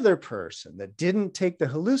other person that didn't take the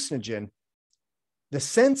hallucinogen, the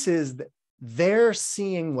sense is that they're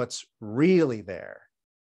seeing what's really there.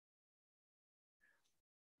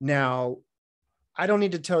 Now, I don't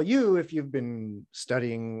need to tell you, if you've been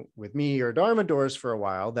studying with me or Dharma doors for a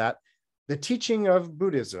while, that the teaching of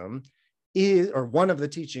Buddhism is, or one of the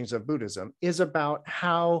teachings of Buddhism, is about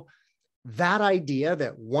how that idea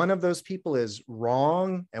that one of those people is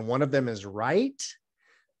wrong and one of them is right.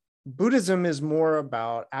 Buddhism is more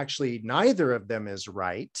about actually neither of them is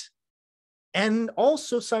right, and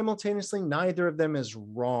also simultaneously neither of them is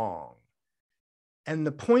wrong. And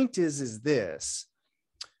the point is this: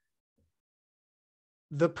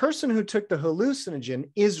 the person who took the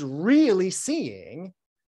hallucinogen is really seeing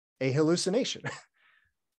a hallucination.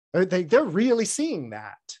 They're really seeing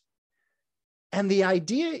that. And the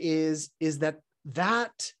idea is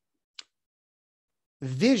that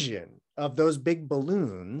vision of those big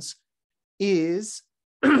balloons is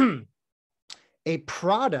a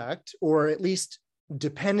product, or at least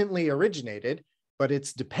dependently originated, but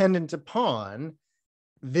it's dependent upon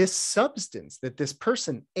this substance that this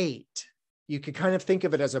person ate. You could kind of think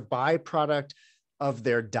of it as a byproduct of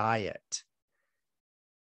their diet.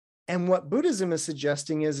 And what Buddhism is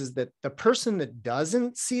suggesting is that the person that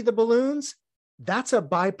doesn't see the balloons, that's a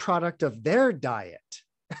byproduct of their diet.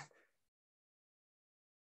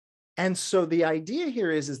 And so the idea here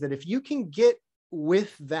is that if you can get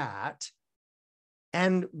with that,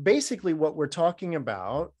 and basically what we're talking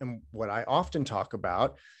about, and what I often talk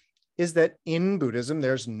about, is that in Buddhism,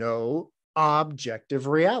 there's no objective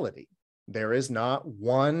reality. There is not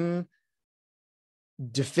one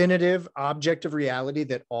definitive objective reality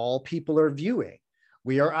that all people are viewing.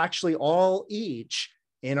 We are actually all each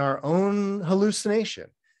in our own hallucination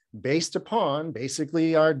based upon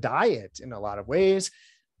basically our diet in a lot of ways.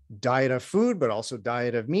 Diet of food, but also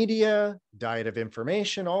diet of media, diet of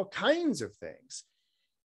information, all kinds of things.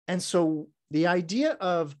 And so the idea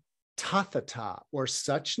of tathata or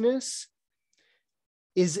suchness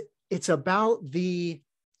is it's about the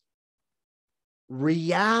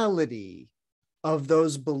reality of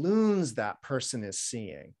those balloons that person is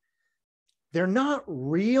seeing. They're not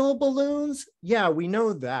real balloons. Yeah, we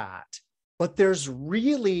know that. But there's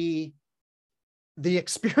really the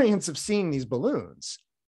experience of seeing these balloons.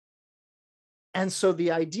 And so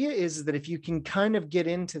the idea is that if you can kind of get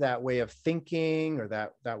into that way of thinking or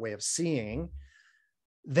that way of seeing,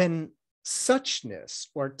 then suchness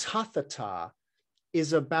or tathata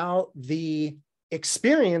is about the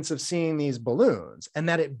experience of seeing these balloons, and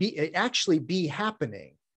that it actually be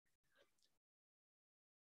happening,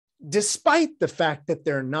 despite the fact that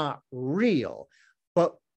they're not real.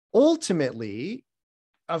 But ultimately,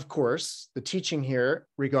 of course, the teaching here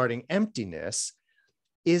regarding emptiness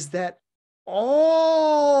is that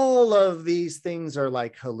all of these things are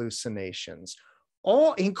like hallucinations,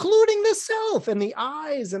 all, including the self and the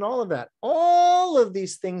eyes and all of that. All of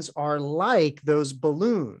these things are like those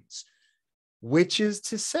balloons, which is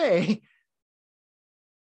to say,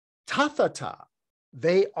 tathata,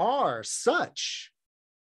 they are such.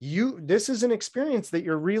 This is an experience that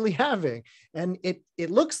you're really having, and it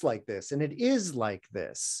looks like this, and it is like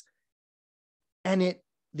this. And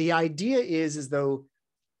the idea is as though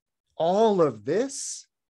all of this,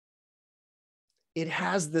 it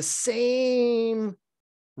has the same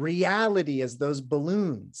reality as those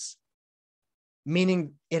balloons,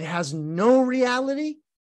 meaning it has no reality,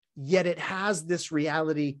 yet it has this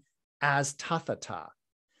reality as tathata.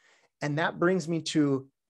 And that brings me to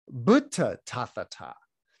Buddha tathata.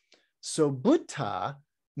 So Buddha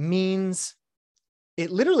means, it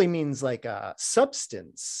literally means like a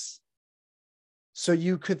substance. So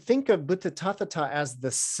you could think of Buddha tathata as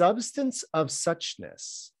the substance of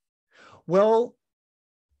suchness. Well,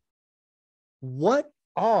 what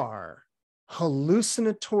are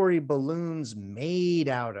hallucinatory balloons made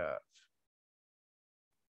out of?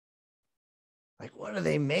 Like, what are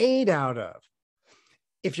they made out of?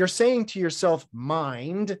 If you're saying to yourself,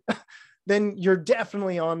 mind, then you're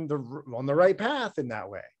definitely on the right path in that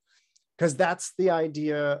way. Because that's the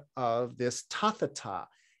idea of this tathata,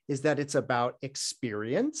 is that it's about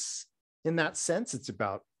experience in that sense. It's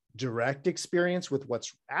about direct experience with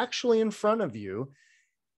what's actually in front of you.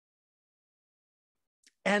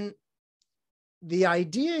 And the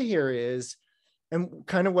idea here is, and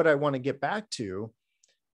kind of what I want to get back to,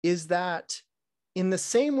 is that in the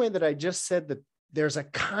same way that I just said that there's a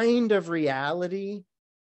kind of reality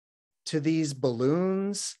to these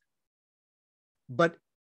balloons, but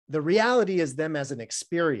the reality is them as an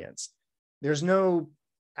experience. There's no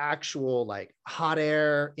actual like hot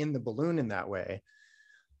air in the balloon in that way.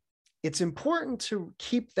 It's important to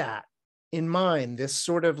keep that in mind, this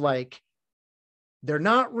sort of like, they're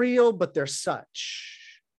not real, but they're such.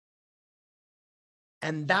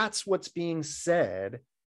 And that's what's being said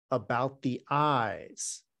about the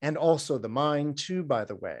eyes, and also the mind too, by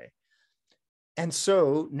the way. And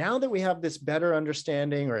so now that we have this better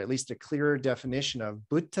understanding, or at least a clearer definition of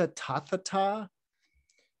Buddha tathata,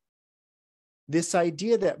 this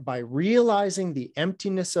idea that by realizing the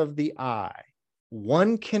emptiness of the eye,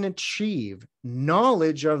 one can achieve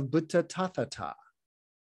knowledge of Buddha tathata,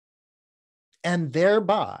 and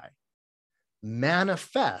thereby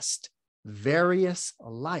manifest various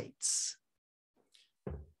lights.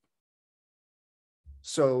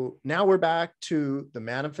 So now we're back to the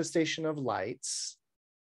manifestation of lights,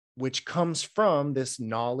 which comes from this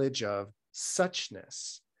knowledge of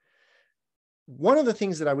suchness. One of the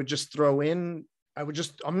things that I would just throw in, I'm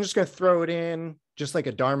just going to throw it in just like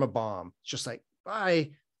a Dharma bomb, just like,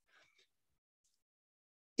 bye.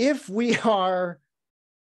 If we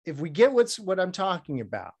get what I'm talking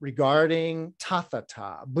about regarding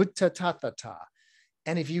tathata, Buddha tathata,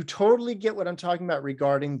 and if you totally get what I'm talking about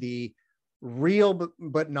regarding the real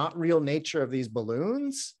but not real nature of these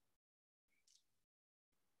balloons,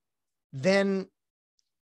 then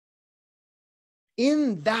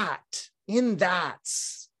in that Buddha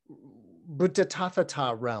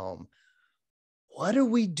tathata realm, what do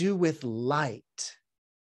we do with light?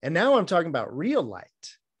 And now I'm talking about real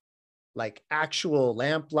light, like actual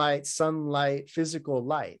lamplight, sunlight, physical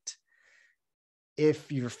light.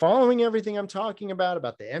 If you're following everything I'm talking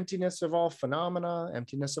about the emptiness of all phenomena,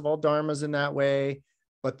 emptiness of all dharmas in that way,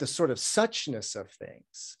 but the sort of suchness of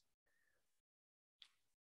things,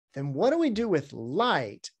 then what do we do with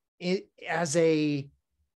light as a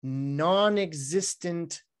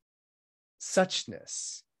non-existent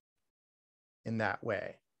suchness in that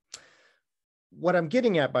way? What I'm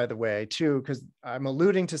getting at, by the way, too, because I'm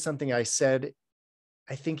alluding to something I said,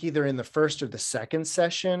 I think either in the first or the second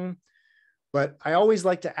session, But I always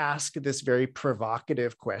like to ask this very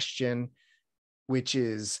provocative question, which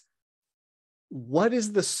is, what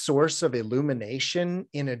is the source of illumination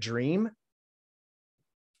in a dream?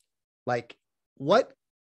 Like, what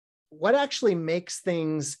actually makes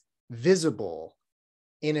things visible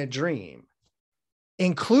in a dream,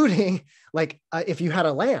 including like if you had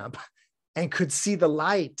a lamp and could see the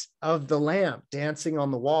light of the lamp dancing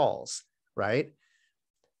on the walls, right?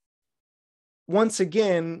 Once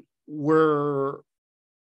again, we're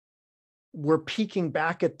peeking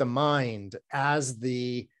back at the mind as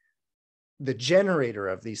the generator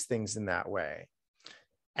of these things in that way.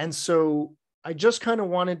 And so I just kind of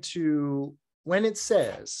wanted to, when it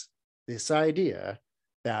says this idea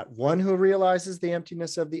that one who realizes the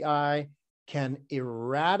emptiness of the I can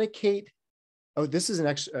eradicate, oh, this is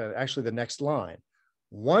actually the next line.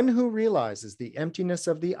 One who realizes the emptiness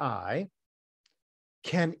of the I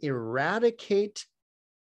can eradicate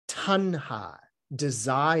tanha,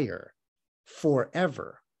 desire,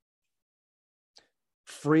 forever.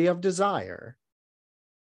 Free of desire,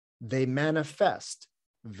 they manifest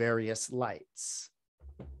various lights.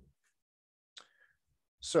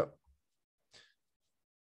 So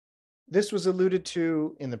this was alluded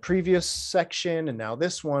to in the previous section, and now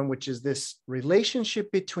this one, which is this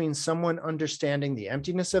relationship between someone understanding the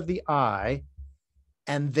emptiness of the I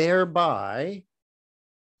and thereby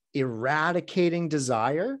eradicating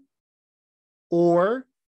desire, or,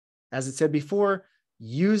 as it said before,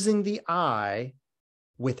 using the I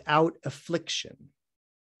without affliction.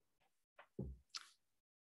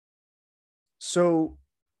 So,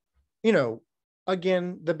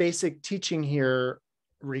 again, the basic teaching here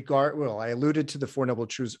I alluded to the Four Noble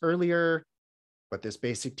Truths earlier, but this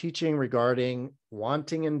basic teaching regarding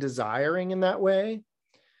wanting and desiring in that way,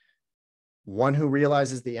 one who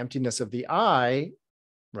realizes the emptiness of the I,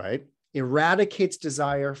 right, eradicates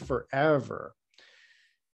desire forever.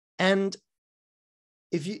 And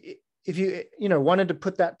if you wanted to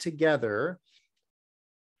put that together,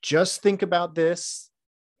 just think about this,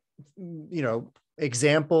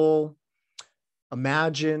 example,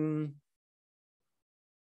 imagine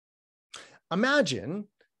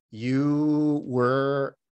you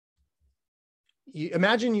were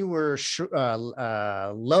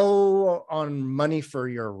low on money for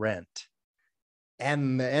your rent,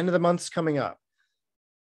 and the end of the month's coming up,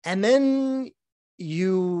 and then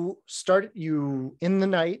in the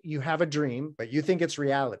night you have a dream, but you think it's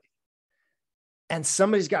reality, and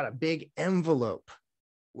somebody's got a big envelope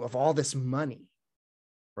of all this money,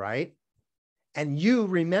 right? And you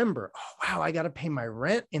remember, oh, wow, I got to pay my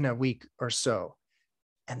rent in a week or so.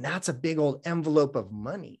 And that's a big old envelope of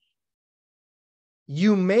money.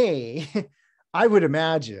 You may, I would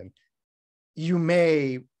imagine, you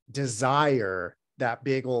may desire that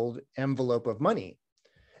big old envelope of money.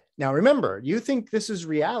 Now, remember, you think this is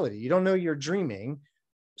reality. You don't know you're dreaming.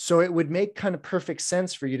 So it would make kind of perfect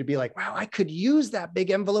sense for you to be like, wow, I could use that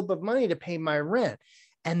big envelope of money to pay my rent.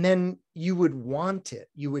 And then you would want it.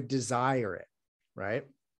 You would desire it. Right?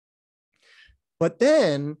 But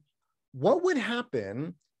then what would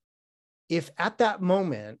happen if at that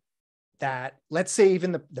moment that, let's say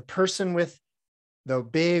even the person with the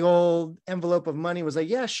big old envelope of money was like,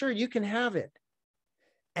 yeah, sure, you can have it.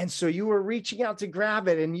 And so you were reaching out to grab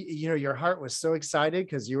it, and your heart was so excited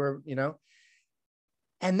because you were,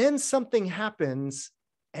 and then something happens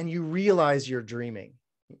and you realize you're dreaming.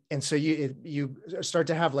 And so you start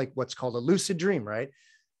to have like what's called a lucid dream, right?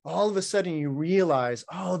 All of a sudden you realize,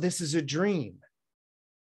 oh, this is a dream.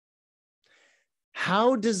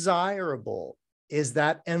 How desirable is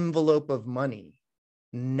that envelope of money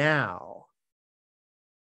now?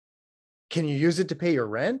 Can you use it to pay your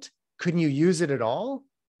rent? Couldn't you use it at all?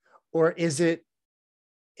 Or is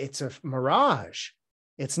it's a mirage?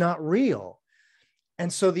 It's not real.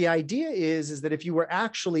 And so the idea is that if you were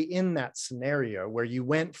actually in that scenario where you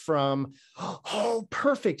went from, oh,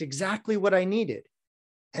 perfect, exactly what I needed,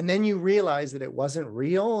 and then you realize that it wasn't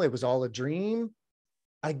real, it was all a dream.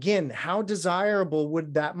 Again, how desirable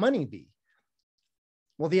would that money be?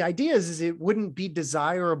 Well, the idea is it wouldn't be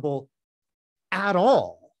desirable at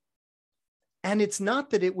all. And it's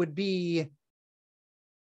not that it would be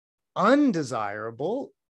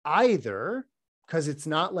undesirable either, because it's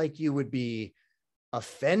not like you would be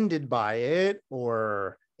offended by it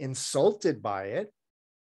or insulted by it,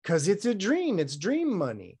 because it's a dream, it's dream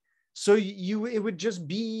money. So it would just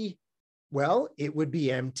be, well, it would be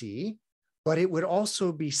empty, but it would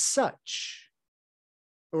also be such,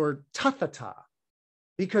 or tathata,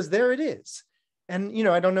 because there it is. And,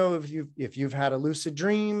 I don't know if you've had a lucid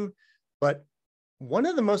dream, but one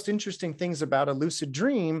of the most interesting things about a lucid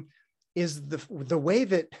dream is the way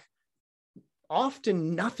that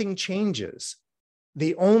often nothing changes.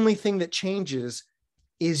 The only thing that changes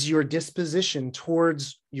is your disposition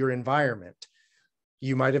towards your environment.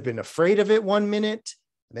 You might have been afraid of it 1 minute,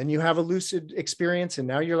 then you have a lucid experience, and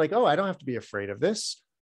now you're like, oh, I don't have to be afraid of this.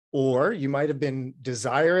 Or you might have been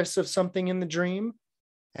desirous of something in the dream,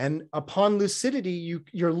 and upon lucidity,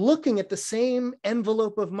 you're looking at the same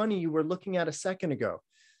envelope of money you were looking at a second ago,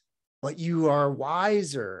 but you are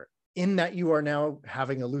wiser in that you are now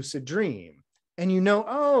having a lucid dream. And you know,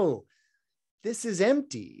 oh, this is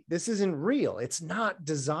empty. This isn't real. It's not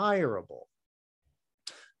desirable.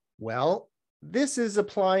 Well, this is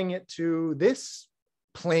applying it to this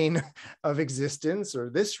plane of existence or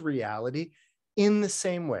this reality in the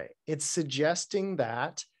same way. It's suggesting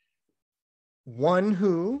that one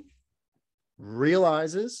who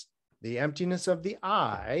realizes the emptiness of the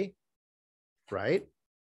I, right,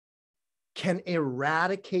 can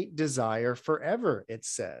eradicate desire forever, it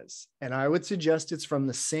says. And I would suggest it's from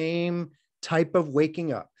the same type of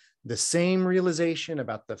waking up, the same realization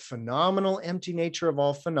about the phenomenal empty nature of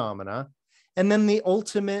all phenomena, and then the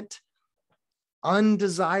ultimate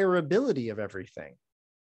undesirability of everything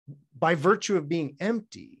by virtue of being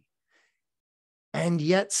empty and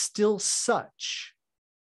yet still such.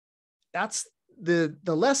 That's the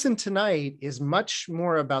lesson tonight is much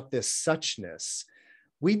more about this suchness.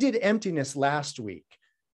 We did emptiness last week.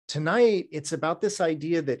 Tonight, it's about this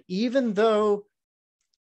idea that even though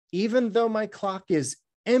my clock is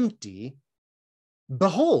empty,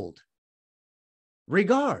 behold,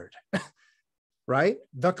 regard, right?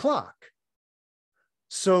 The clock.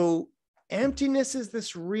 So emptiness is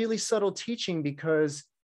this really subtle teaching because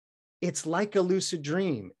it's like a lucid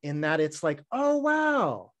dream in that it's like, oh,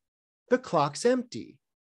 wow, the clock's empty.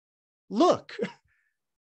 Look,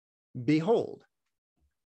 behold.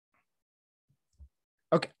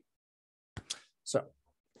 Okay, so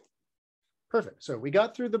perfect. So we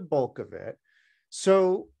got through the bulk of it.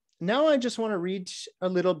 So now I just want to read a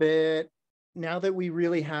little bit now that we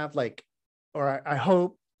really have I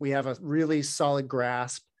hope we have a really solid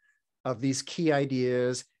grasp of these key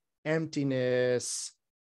ideas: emptiness,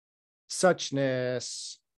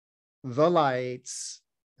 suchness, the lights,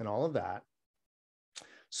 and all of that.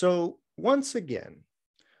 So once again,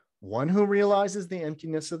 one who realizes the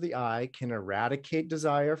emptiness of the I can eradicate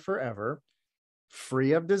desire forever.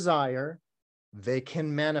 Free of desire, they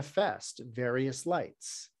can manifest various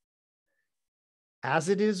lights. As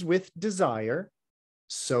it is with desire,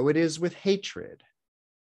 so it is with hatred,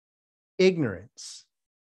 ignorance,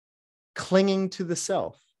 clinging to the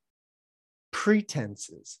self,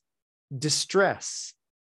 pretenses, distress,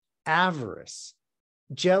 avarice,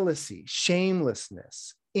 jealousy,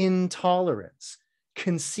 shamelessness, intolerance,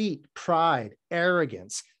 conceit, pride,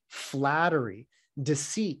 arrogance, flattery,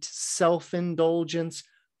 deceit, self-indulgence,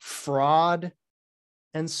 fraud,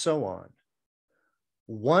 and so on.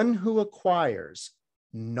 One who acquires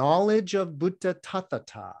knowledge of Buddha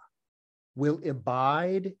Tathata will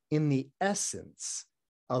abide in the essence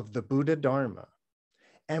of the Buddha Dharma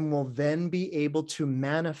and will then be able to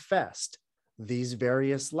manifest these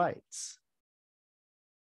various lights.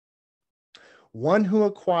 One who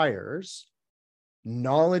acquires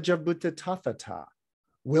knowledge of Buddha Tathata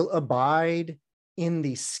will abide in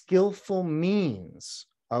the skillful means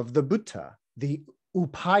of the Buddha, the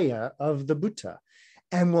upaya of the Buddha,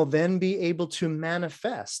 and will then be able to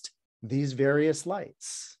manifest these various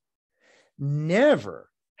lights. Never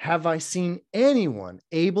have I seen anyone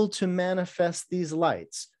able to manifest these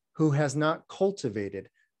lights who has not cultivated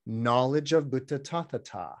knowledge of Buddha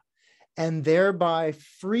Tathata, and thereby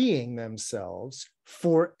freeing themselves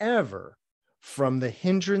forever from the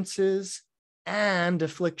hindrances and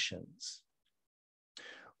afflictions.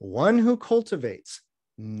 One who cultivates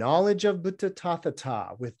knowledge of Buddha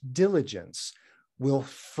Tathata with diligence will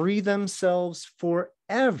free themselves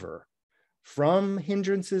forever from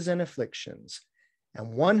hindrances and afflictions.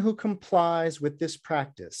 And one who complies with this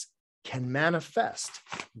practice can manifest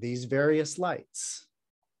these various lights.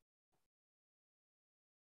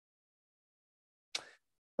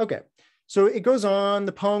 Okay, so it goes on,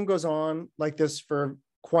 the poem goes on like this for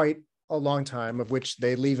quite a long time, of which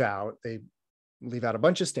they leave out a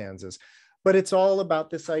bunch of stanzas, but it's all about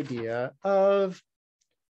this idea of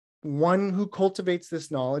one who cultivates this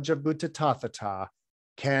knowledge of Buddha Tathata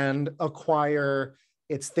can acquire,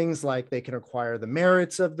 it's things like they can acquire the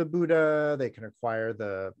merits of the Buddha, they can acquire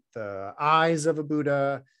the eyes of a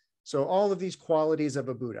Buddha, so all of these qualities of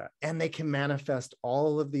a Buddha, and they can manifest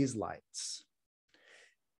all of these lights.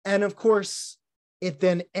 And of course, it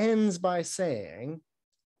then ends by saying,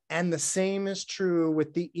 and the same is true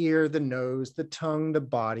with the ear, the nose, the tongue, the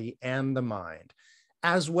body, and the mind.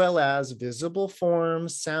 as well as visible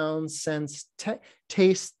forms, sounds, sense,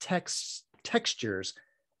 taste, textures,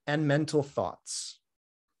 and mental thoughts.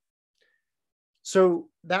 So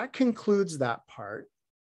that concludes that part.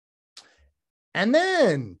 And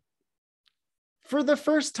then, for the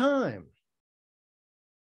first time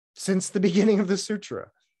since the beginning of the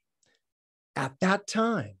sutra, at that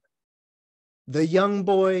time, the young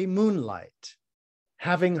boy Moonlight,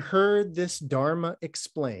 having heard this Dharma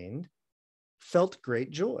explained, felt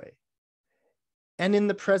great joy. And in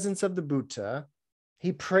the presence of the Buddha,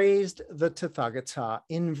 he praised the Tathagata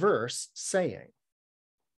in verse, saying,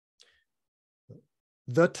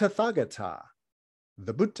 "The Tathagata,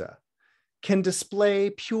 the Buddha, can display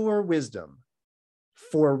pure wisdom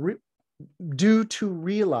due to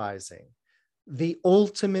realizing the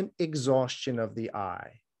ultimate exhaustion of the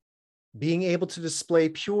I. Being able to display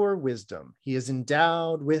pure wisdom, he is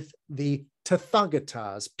endowed with the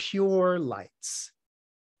Tathagata's pure lights.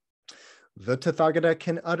 The Tathagata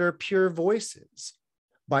can utter pure voices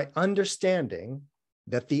by understanding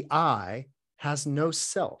that the I has no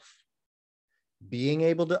self. Being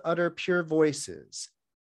able to utter pure voices,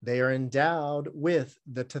 they are endowed with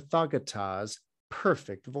the Tathagata's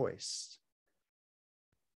perfect voice.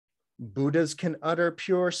 Buddhas can utter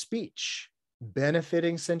pure speech,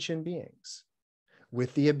 benefiting sentient beings.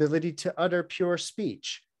 With the ability to utter pure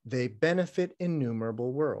speech, they benefit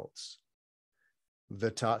innumerable worlds. The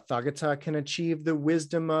Tathagata can achieve the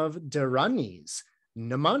wisdom of Dharanis,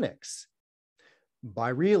 mnemonics, by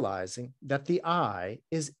realizing that the I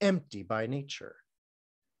is empty by nature.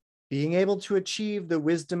 Being able to achieve the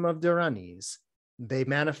wisdom of Dharanis, they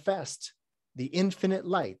manifest the infinite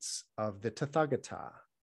lights of the Tathagata.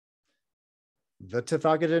 The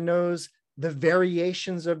Tathagata knows the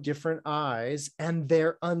variations of different I's and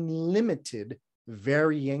their unlimited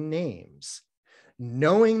varying names.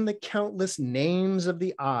 Knowing the countless names of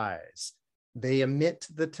the I's, they emit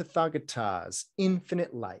the Tathagata's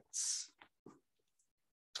infinite lights.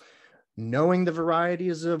 Knowing the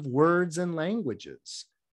varieties of words and languages,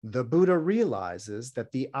 the Buddha realizes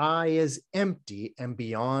that the I is empty and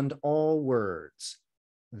beyond all words,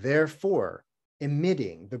 therefore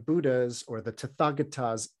emitting the Buddha's or the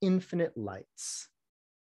Tathagata's infinite lights.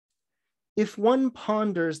 If one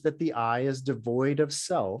ponders that the I is devoid of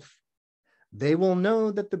self, they will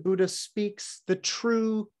know that the Buddha speaks the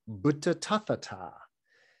true Buddha Tathata.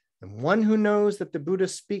 And one who knows that the Buddha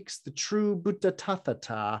speaks the true Buddha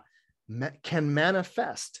Tathata can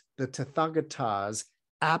manifest the Tathagata's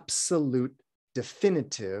absolute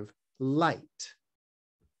definitive light.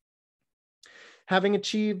 Having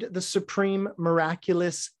achieved the supreme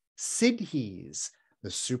miraculous siddhis,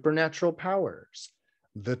 the supernatural powers,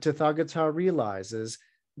 the Tathagata realizes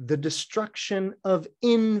the destruction of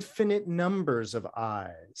infinite numbers of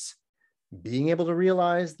I's. Being able to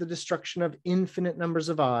realize the destruction of infinite numbers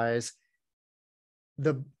of I's,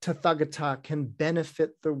 the Tathagata can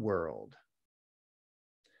benefit the world.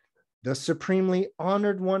 The supremely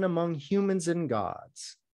honored one among humans and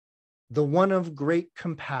gods, the one of great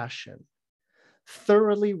compassion,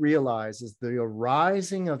 thoroughly realizes the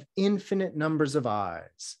arising of infinite numbers of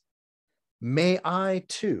I's. May I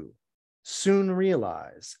too soon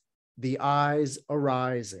realize the I's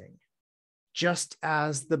arising, just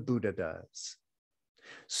as the Buddha does.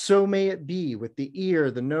 So may it be with the ear,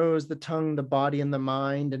 the nose, the tongue, the body, and the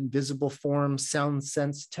mind, and visible forms, sound,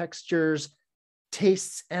 sense, textures,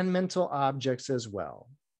 tastes, and mental objects as well.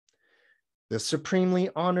 The supremely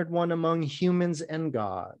honored one among humans and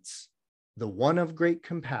gods, the one of great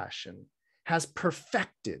compassion, has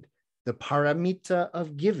perfected the paramita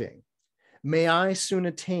of giving. May I soon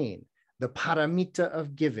attain the paramita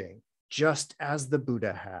of giving, just as the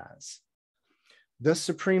Buddha has. The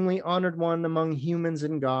supremely honored one among humans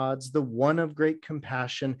and gods, the one of great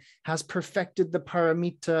compassion, has perfected the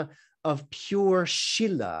paramita of pure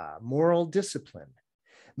shila, moral discipline.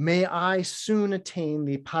 May I soon attain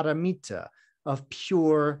the paramita of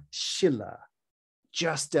pure shila,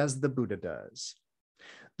 just as the Buddha does.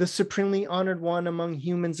 The supremely honored one among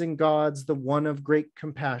humans and gods, the one of great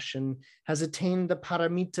compassion, has attained the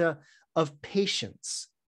paramita of patience,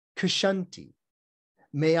 kshanti.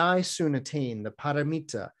 May I soon attain the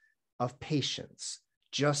paramita of patience,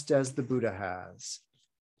 just as the Buddha has.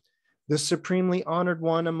 The supremely honored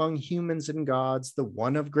one among humans and gods, the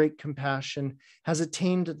one of great compassion, has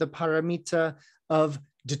attained the paramita of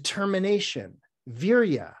determination,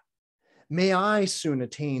 virya. May I soon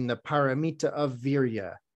attain the paramita of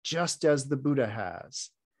virya, just as the Buddha has.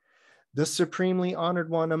 The supremely honored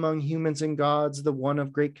one among humans and gods, the one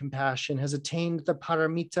of great compassion, has attained the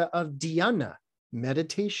paramita of dhyana,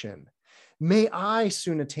 meditation. May I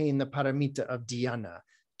soon attain the paramita of dhyana,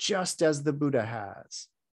 just as the Buddha has.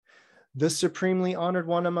 The supremely honored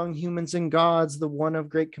one among humans and gods, the one of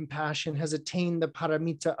great compassion, has attained the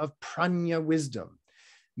paramita of prajna, wisdom.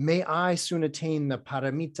 May I soon attain the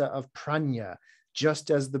paramita of prajna, just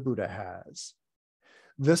as the Buddha has.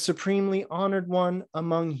 The supremely honored one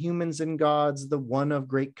among humans and gods, the one of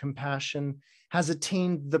great compassion, has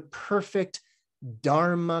attained the perfect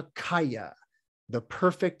Dharma kaya, the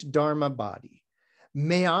perfect Dharma body.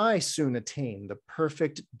 May I soon attain the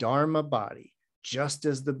perfect Dharma body, just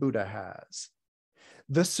as the Buddha has.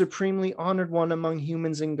 The supremely honored one among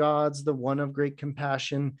humans and gods, the one of great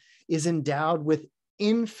compassion, is endowed with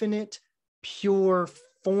infinite pure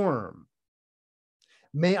form.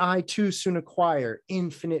 May I too soon acquire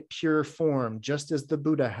infinite pure form, just as the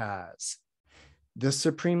Buddha has. The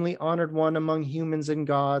supremely honored one among humans and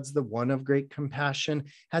gods, the one of great compassion,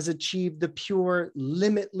 has achieved the pure,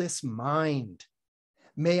 limitless mind.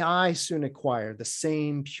 May I soon acquire the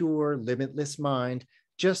same pure, limitless mind,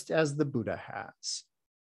 just as the Buddha has.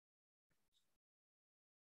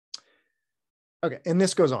 Okay, and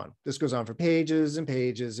this goes on. This goes on for pages and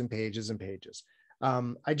pages and pages and pages.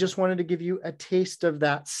 I just wanted to give you a taste of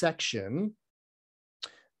that section.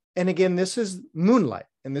 And again, this is Moonlight.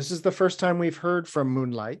 And this is the first time we've heard from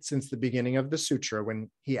Moonlight since the beginning of the sutra,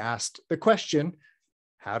 when he asked the question,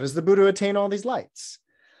 how does the Buddha attain all these lights?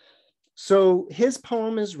 So his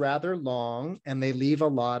poem is rather long, and they leave a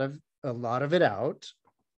lot of it out.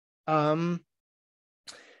 And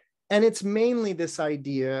it's mainly this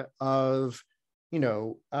idea of,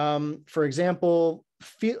 for example,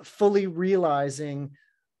 fully realizing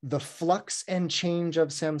the flux and change of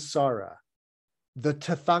samsara. The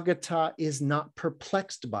Tathagata is not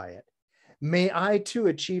perplexed by it. May I too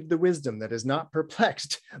achieve the wisdom that is not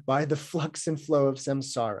perplexed by the flux and flow of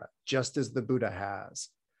samsara, just as the Buddha has.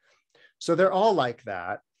 So they're all like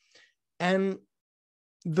that. And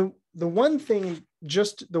the one thing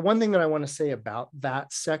that I want to say about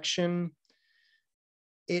that section,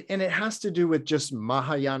 it has to do with just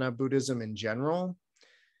Mahayana Buddhism in general.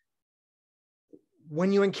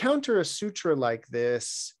 When you encounter a sutra like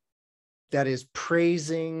this, that is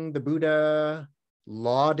praising the Buddha,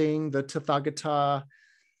 lauding the Tathagata,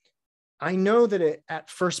 I know that at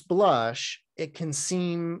first blush, it can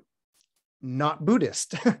seem not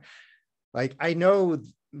Buddhist. Like, I know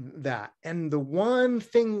that. And the one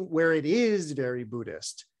thing where it is very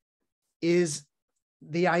Buddhist is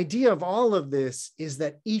the idea of all of this is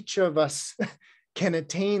that each of us can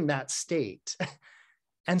attain that state.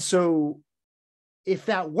 And so if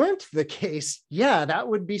that weren't the case, yeah, that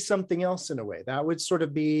would be something else in a way. That would sort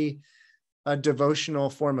of be a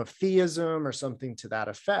devotional form of theism or something to that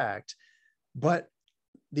effect. But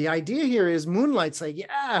the idea here is Moonlight's like,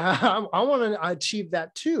 yeah, I want to achieve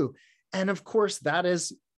that too. And of course, that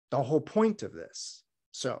is the whole point of this.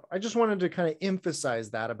 So I just wanted to kind of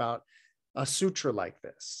emphasize that about a sutra like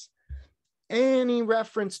this. Any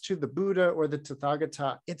reference to the Buddha or the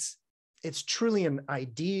Tathagata, it's truly an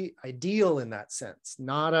ideal in that sense,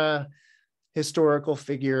 not a historical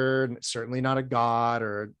figure, certainly not a god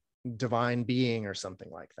or a divine being or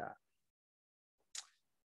something like that.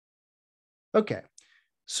 Okay,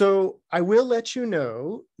 so I will let you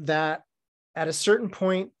know that at a certain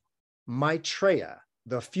point, Maitreya,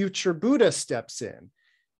 the future Buddha, steps in.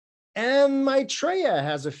 And Maitreya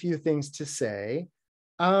has a few things to say,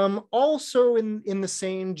 also in the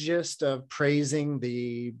same gist of praising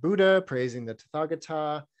the Buddha, praising the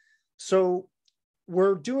Tathagata. So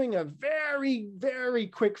we're doing a very, very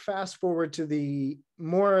quick fast forward to the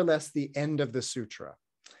more or less the end of the sutra.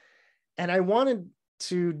 And I wanted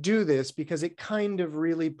to do this because it kind of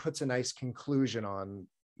really puts a nice conclusion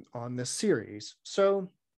on this series. So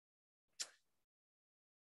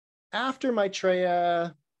after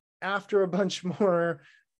Maitreya, after a bunch more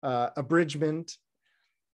abridgment,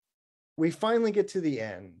 we finally get to the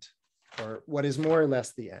end, or what is more or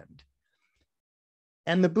less the end.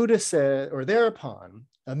 And the Buddha said, or thereupon,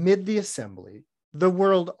 amid the assembly, the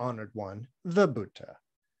world-honored one, the Buddha,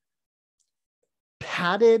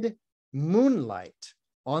 patted Moonlight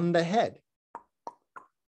on the head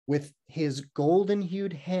with his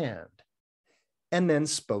golden-hued hand, and then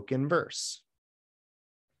spoke in verse.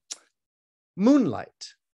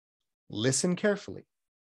 Moonlight, listen carefully.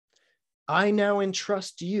 I now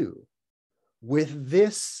entrust you with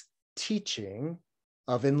this teaching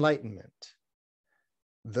of enlightenment,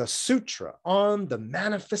 the Sutra on the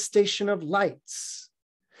Manifestation of Lights,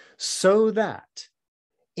 so that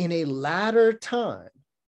in a latter time,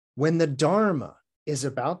 when the Dharma is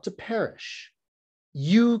about to perish,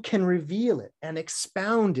 you can reveal it and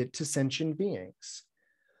expound it to sentient beings.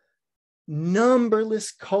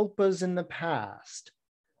 numberless kalpas in the past,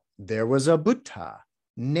 there was a Buddha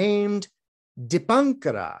named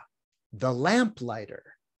Dipankara, the lamplighter.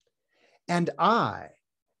 And I,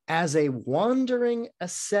 as a wandering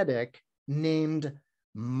ascetic named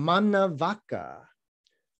Manavaka,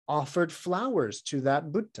 offered flowers to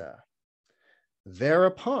that Buddha.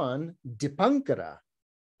 Thereupon, Dipankara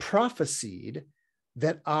prophesied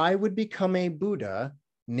that I would become a Buddha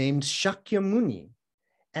named Shakyamuni,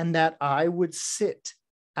 and that I would sit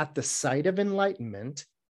at the site of enlightenment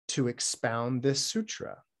to expound this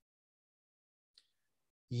sutra.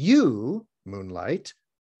 You, Moonlight,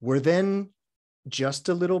 were then just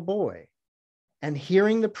a little boy, and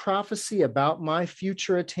hearing the prophecy about my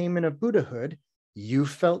future attainment of Buddhahood, you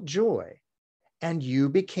felt joy, and you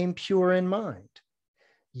became pure in mind.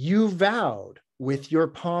 You vowed with your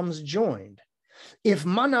palms joined, if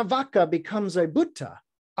Manavaka becomes a Buddha,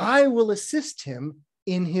 I will assist him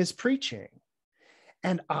in his preaching,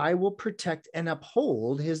 and I will protect and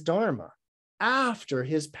uphold his Dharma after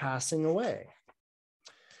his passing away.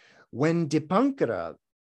 When Dipankara,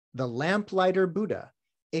 the lamplighter Buddha,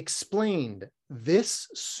 explained this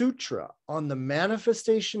sutra on the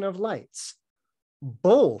manifestation of lights,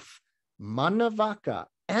 both Manavaka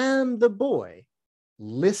and the boy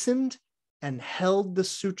listened and held the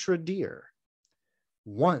sutra dear.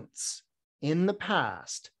 Once in the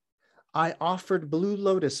past, I offered blue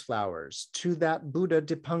lotus flowers to that Buddha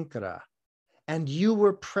Dipankara, and you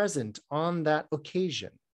were present on that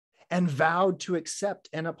occasion and vowed to accept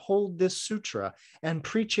and uphold this sutra and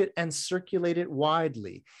preach it and circulate it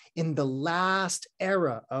widely in the last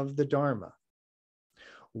era of the Dharma.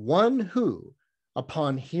 One who,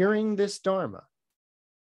 upon hearing this Dharma,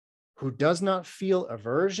 who does not feel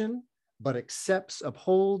aversion, but accepts,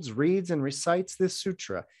 upholds, reads, and recites this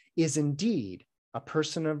sutra, is indeed a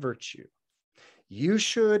person of virtue. You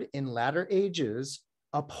should, in latter ages,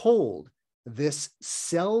 uphold this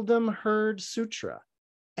seldom heard sutra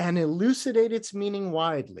and elucidate its meaning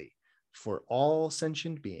widely for all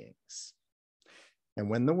sentient beings. And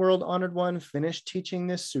when the world-honored one finished teaching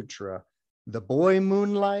this sutra, the boy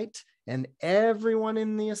Moonlight and everyone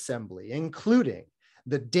in the assembly, including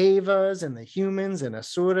the devas and the humans and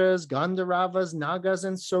asuras, Gandharvas, Nagas,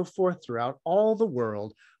 and so forth throughout all the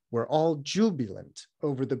world, were all jubilant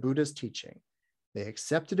over the Buddha's teaching. They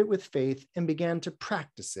accepted it with faith and began to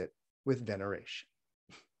practice it with veneration.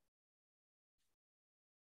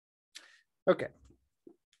 Okay.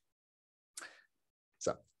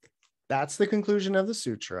 So that's the conclusion of the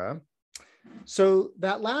sutra. So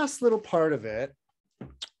that last little part of it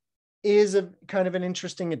is a kind of an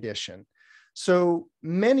interesting addition. So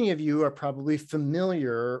many of you are probably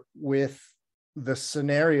familiar with the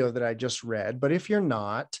scenario that I just read, but if you're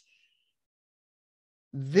not,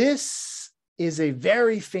 this is a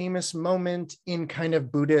very famous moment in kind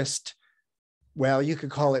of Buddhist, well, you could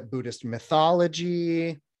call it Buddhist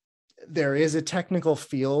mythology. There is a technical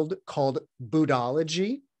field called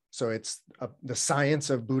Buddhology. So it's the science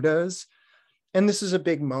of Buddhas. And this is a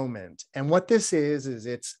big moment. And what this is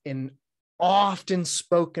it's an often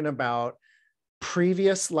spoken about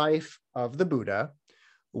previous life of the Buddha,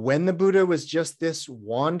 when the Buddha was just this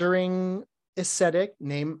wandering ascetic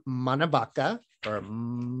named Manavaka,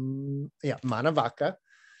 Manavaka.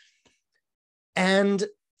 And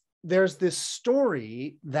there's this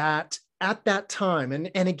story that at that time, and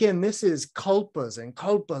again, this is kalpas and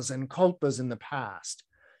kalpas and kalpas in the past,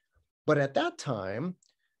 but at that time,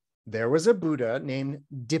 there was a Buddha named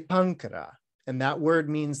Dipankara, and that word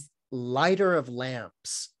means lighter of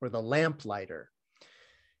lamps, or the lamplighter.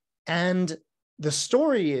 And the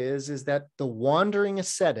story is that the wandering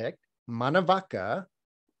ascetic, Manavaka,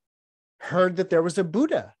 heard that there was a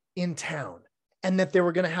Buddha in town and that they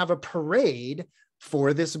were going to have a parade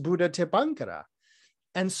for this Buddha Dipankara.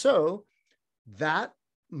 And so that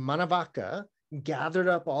Manavaka gathered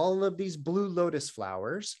up all of these blue lotus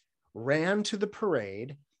flowers, ran to the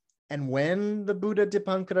parade, and when the Buddha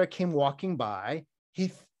Dipankara came walking by,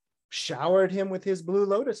 he showered him with his blue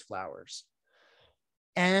lotus flowers.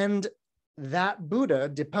 And that Buddha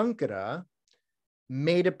Dipankara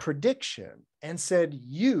made a prediction and said,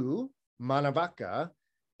 you, Manavaka,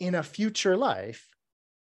 in a future life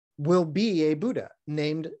will be a Buddha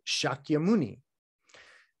named Shakyamuni.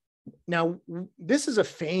 Now, this is a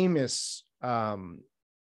famous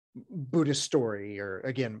Buddhist story, or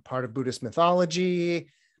again, part of Buddhist mythology.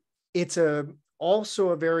 It's also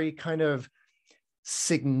a very kind of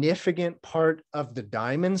significant part of the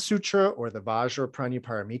Diamond Sutra, or the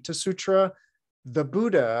Vajrapraniparamita Sutra. The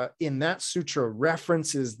Buddha in that sutra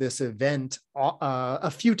references this event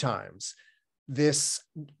a few times. this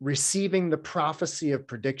receiving the prophecy of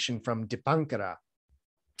prediction from Dipankara.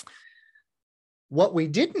 What we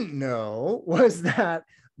didn't know was that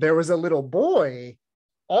there was a little boy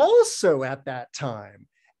also at that time,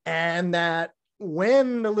 and that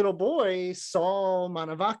when the little boy saw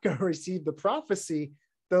Manavaka receive the prophecy,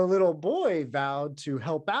 the little boy vowed to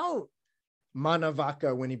help out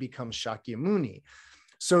Manavaka when he becomes Shakyamuni.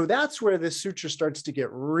 So that's where this sutra starts to get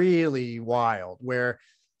really wild, where,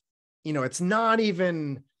 you know, it's not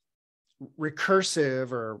even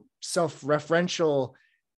recursive or self-referential.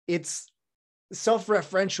 It's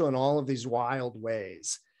self-referential in all of these wild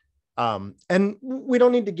ways. And we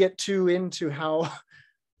don't need to get too into how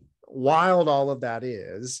wild all of that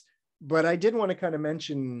is, but I did want to kind of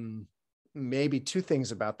mention maybe two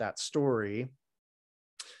things about that story.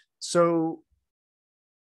 So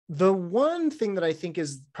the one thing that I think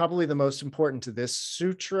is probably the most important to this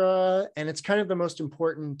sutra, and it's kind of the most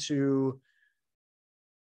important to,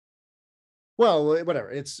 well, whatever,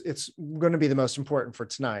 it's going to be the most important for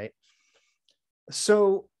tonight.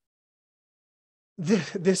 So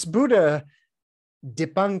this Buddha,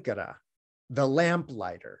 Dipankara, the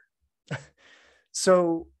lamplighter.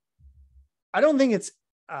 So I don't think it's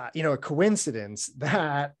a coincidence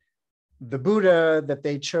that the Buddha that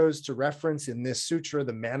they chose to reference in this sutra,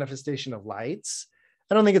 the Manifestation of Lights,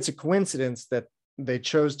 I don't think it's a coincidence that they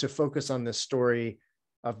chose to focus on this story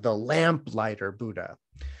of the lamplighter Buddha.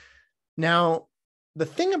 Now, the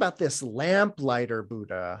thing about this lamplighter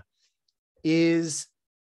Buddha is,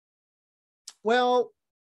 you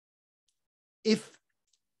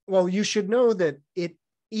should know that it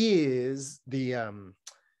is the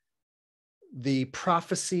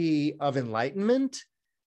prophecy of enlightenment.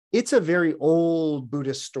 It's a very old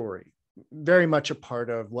Buddhist story, very much a part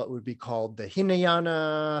of what would be called the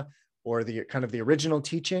Hinayana, or the kind of the original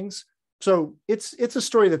teachings. So it's a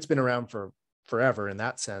story that's been around for forever in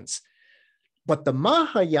that sense. But the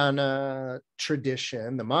Mahayana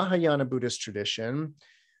tradition, the Mahayana Buddhist tradition,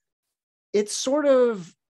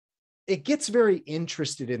 it gets very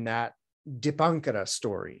interested in that Dipankara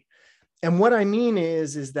story. And what I mean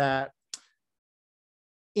is that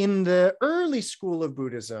in the early school of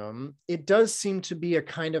Buddhism, it does seem to be a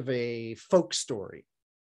kind of a folk story,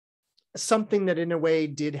 something that in a way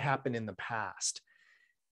did happen in the past.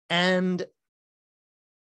 But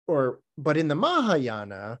in the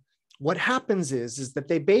Mahayana, what happens is that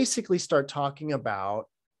they basically start talking about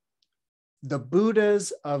the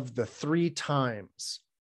Buddhas of the three times,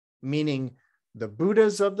 meaning the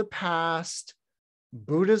Buddhas of the past,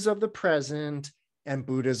 Buddhas of the present, and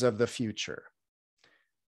Buddhas of the future.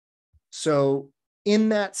 So in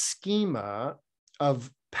that schema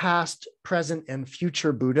of past, present, and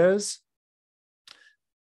future Buddhas,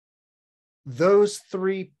 those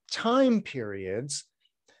three time periods,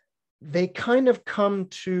 they kind of come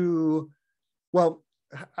to, well,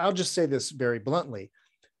 I'll just say this very bluntly.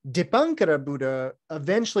 Dipankara Buddha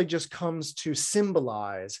eventually just comes to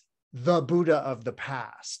symbolize the Buddha of the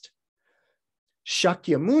past.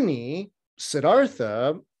 Shakyamuni,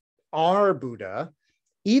 Siddhartha, our Buddha,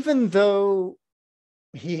 even though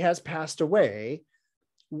he has passed away,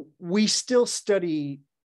 we still study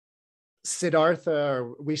Siddhartha,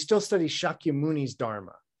 or we still study Shakyamuni's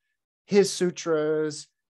Dharma, his sutras,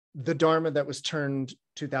 the Dharma that was turned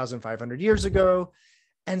 2,500 years ago.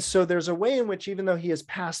 And so there's a way in which, even though he has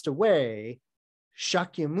passed away,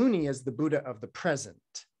 Shakyamuni is the Buddha of the present,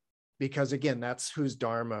 because again, that's whose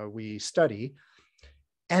Dharma we study.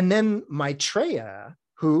 And then Maitreya,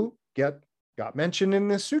 who got mentioned in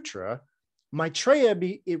this sutra, Maitreya,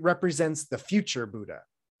 it represents the future Buddha.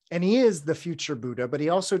 And he is the future Buddha, but he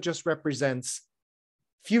also just represents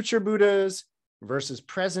future Buddhas versus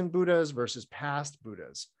present Buddhas versus past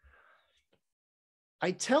Buddhas.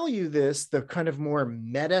 I tell you this, the kind of more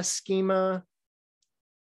meta schema,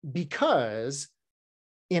 because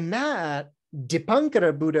in that,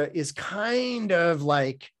 Dipankara Buddha is kind of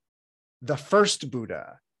like the first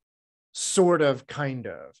Buddha, sort of, kind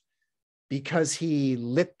of, because he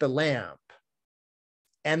lit the lamp.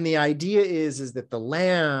 And the idea is that the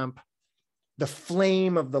lamp, the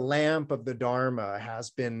flame of the lamp of the Dharma has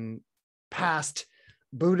been passed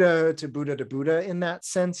Buddha to Buddha to Buddha in that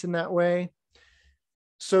sense, in that way.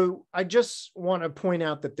 So I just want to point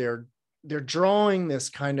out that they're drawing this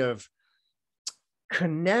kind of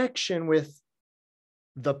connection with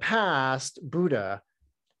the past Buddha,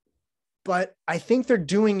 but I think they're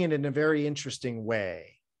doing it in a very interesting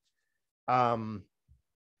way.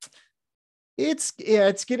 It's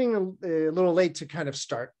getting a little late to kind of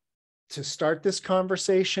start this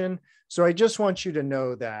conversation. So I just want you to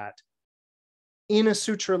know that in a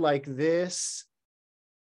sutra like this,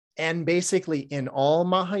 And basically in all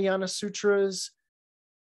Mahayana sutras,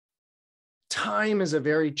 time is a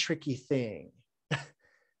very tricky thing.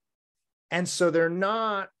 And so they're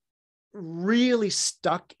not really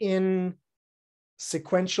stuck in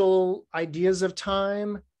sequential ideas of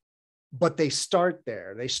time, but they start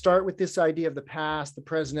there. They start with this idea of the past, the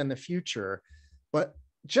present, and the future. But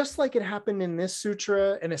just like it happened in this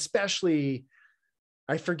sutra, and especially,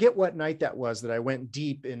 I forget what night that was that I went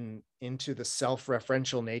deep into the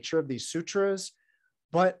self-referential nature of these sutras,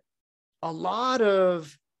 but a lot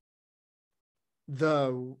of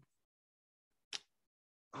the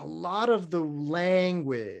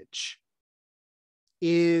language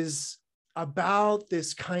is about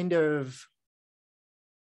this kind of,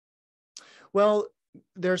 well,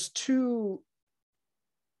 there's two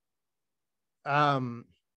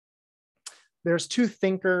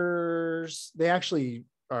thinkers. They actually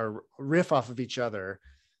are riff off of each other.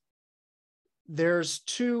 There's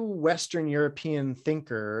two Western European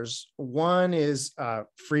thinkers. One is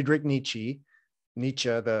Friedrich Nietzsche,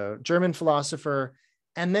 the German philosopher,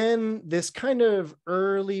 and then this kind of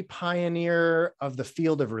early pioneer of the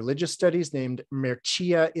field of religious studies named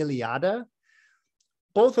Mircea Eliade.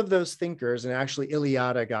 Both of those thinkers, and actually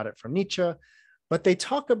Eliade got it from Nietzsche, but they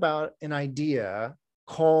talk about an idea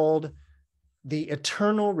called the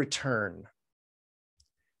eternal return.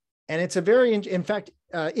 And it's a very, in fact,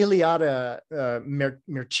 Mircea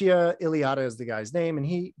Eliade is the guy's name, and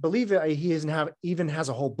he even has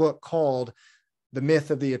a whole book called The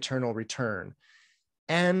Myth of the Eternal Return.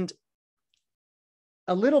 And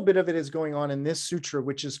a little bit of it is going on in this sutra,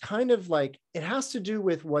 which is kind of like, it has to do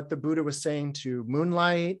with what the Buddha was saying to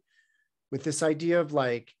Moonlight, with this idea of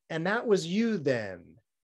like, and that was you then,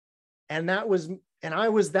 and I was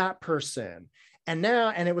that person, and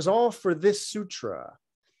it was all for this sutra.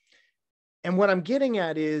 And what I'm getting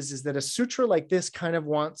at is that a sutra like this kind of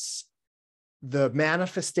wants the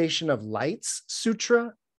Manifestation of Lights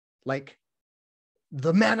Sutra, like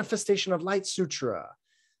the Manifestation of Lights Sutra,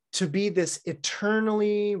 to be this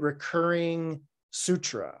eternally recurring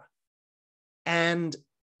sutra. And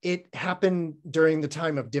it happened during the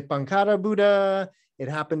time of Dipankara Buddha. It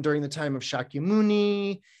happened during the time of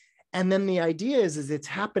Shakyamuni. And then the idea is it's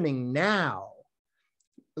happening now,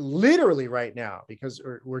 literally right now, because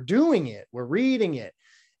we're doing it, we're reading it.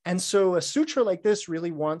 And so a sutra like this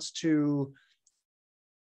really wants to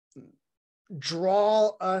draw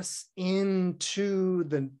us into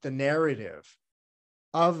the narrative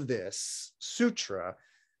of this sutra,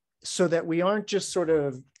 so that we aren't just sort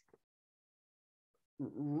of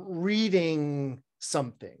reading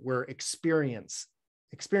something, we're experiencing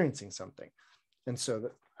something. And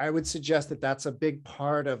so I would suggest that that's a big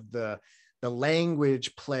part of the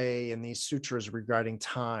language play in these sutras regarding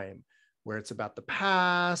time, where it's about the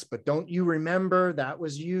past, but don't you remember that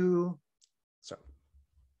was you? So,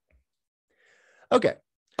 okay.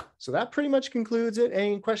 So that pretty much concludes it.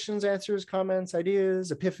 Any questions, answers, comments,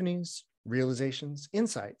 ideas, epiphanies, realizations,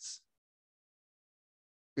 insights?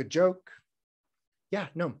 Good joke. Yeah,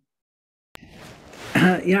 no.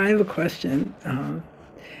 Yeah, I have a question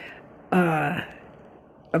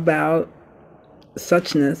about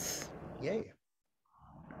suchness. Yay.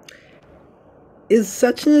 Is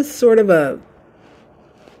suchness sort of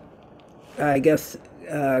I guess,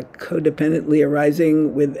 codependently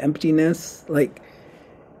arising with emptiness? Like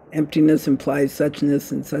emptiness implies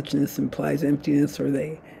suchness and suchness implies emptiness, or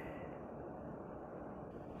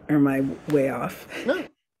am I way off? No,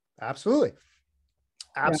 absolutely.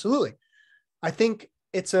 Absolutely. Yeah. I think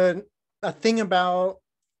it's a thing about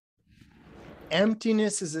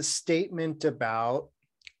emptiness is a statement about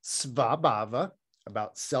svabhava,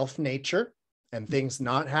 about self-nature and things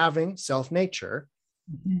not having self-nature.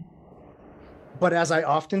 Mm-hmm. But as I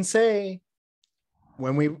often say,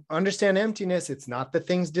 when we understand emptiness, it's not that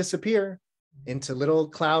things disappear into little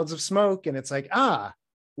clouds of smoke and it's like,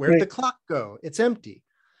 where'd the clock go? It's empty.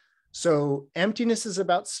 So emptiness is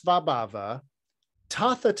about svabhava.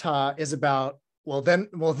 Tathata is about, then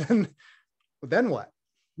what?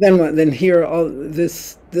 Then what? Then here all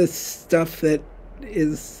this stuff that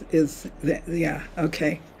is yeah,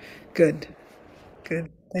 okay. Good.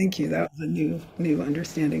 Thank you. That was a new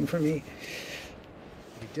understanding for me.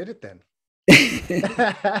 We did it then.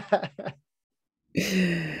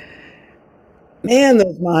 Man,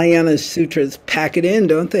 those Mahayana sutras pack it in,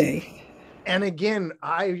 don't they? And again,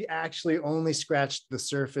 I actually only scratched the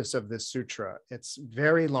surface of this sutra. It's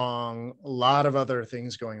very long, a lot of other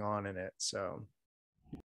things going on in it. So,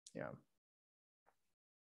 yeah.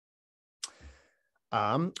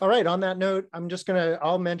 All right, on that note,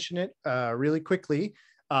 I'll mention it really quickly.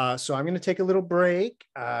 So I'm going to take a little break.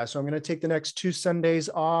 So I'm going to take the next 2 Sundays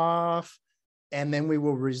off, and then we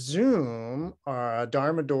will resume our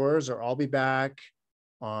Dharma doors, or I'll be back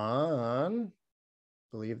on, I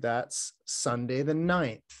believe that's Sunday the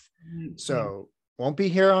 9th. So won't be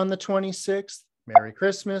here on the 26th. Merry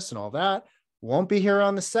Christmas and all that. Won't be here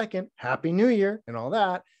on the 2nd. Happy New Year and all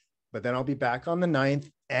that. But then I'll be back on the 9th.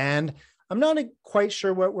 And I'm not quite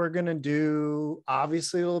sure what we're going to do.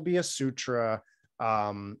 Obviously, it'll be a sutra.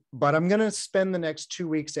 But I'm going to spend the next 2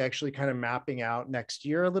 weeks actually kind of mapping out next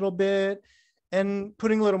year a little bit and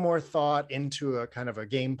putting a little more thought into a kind of a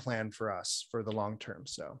game plan for us for the long term.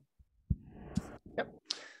 So, yep.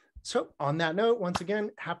 So on that note, once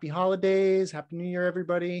again, happy holidays, happy New Year,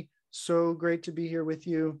 everybody. So great to be here with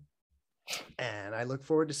you. And I look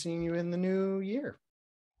forward to seeing you in the new year.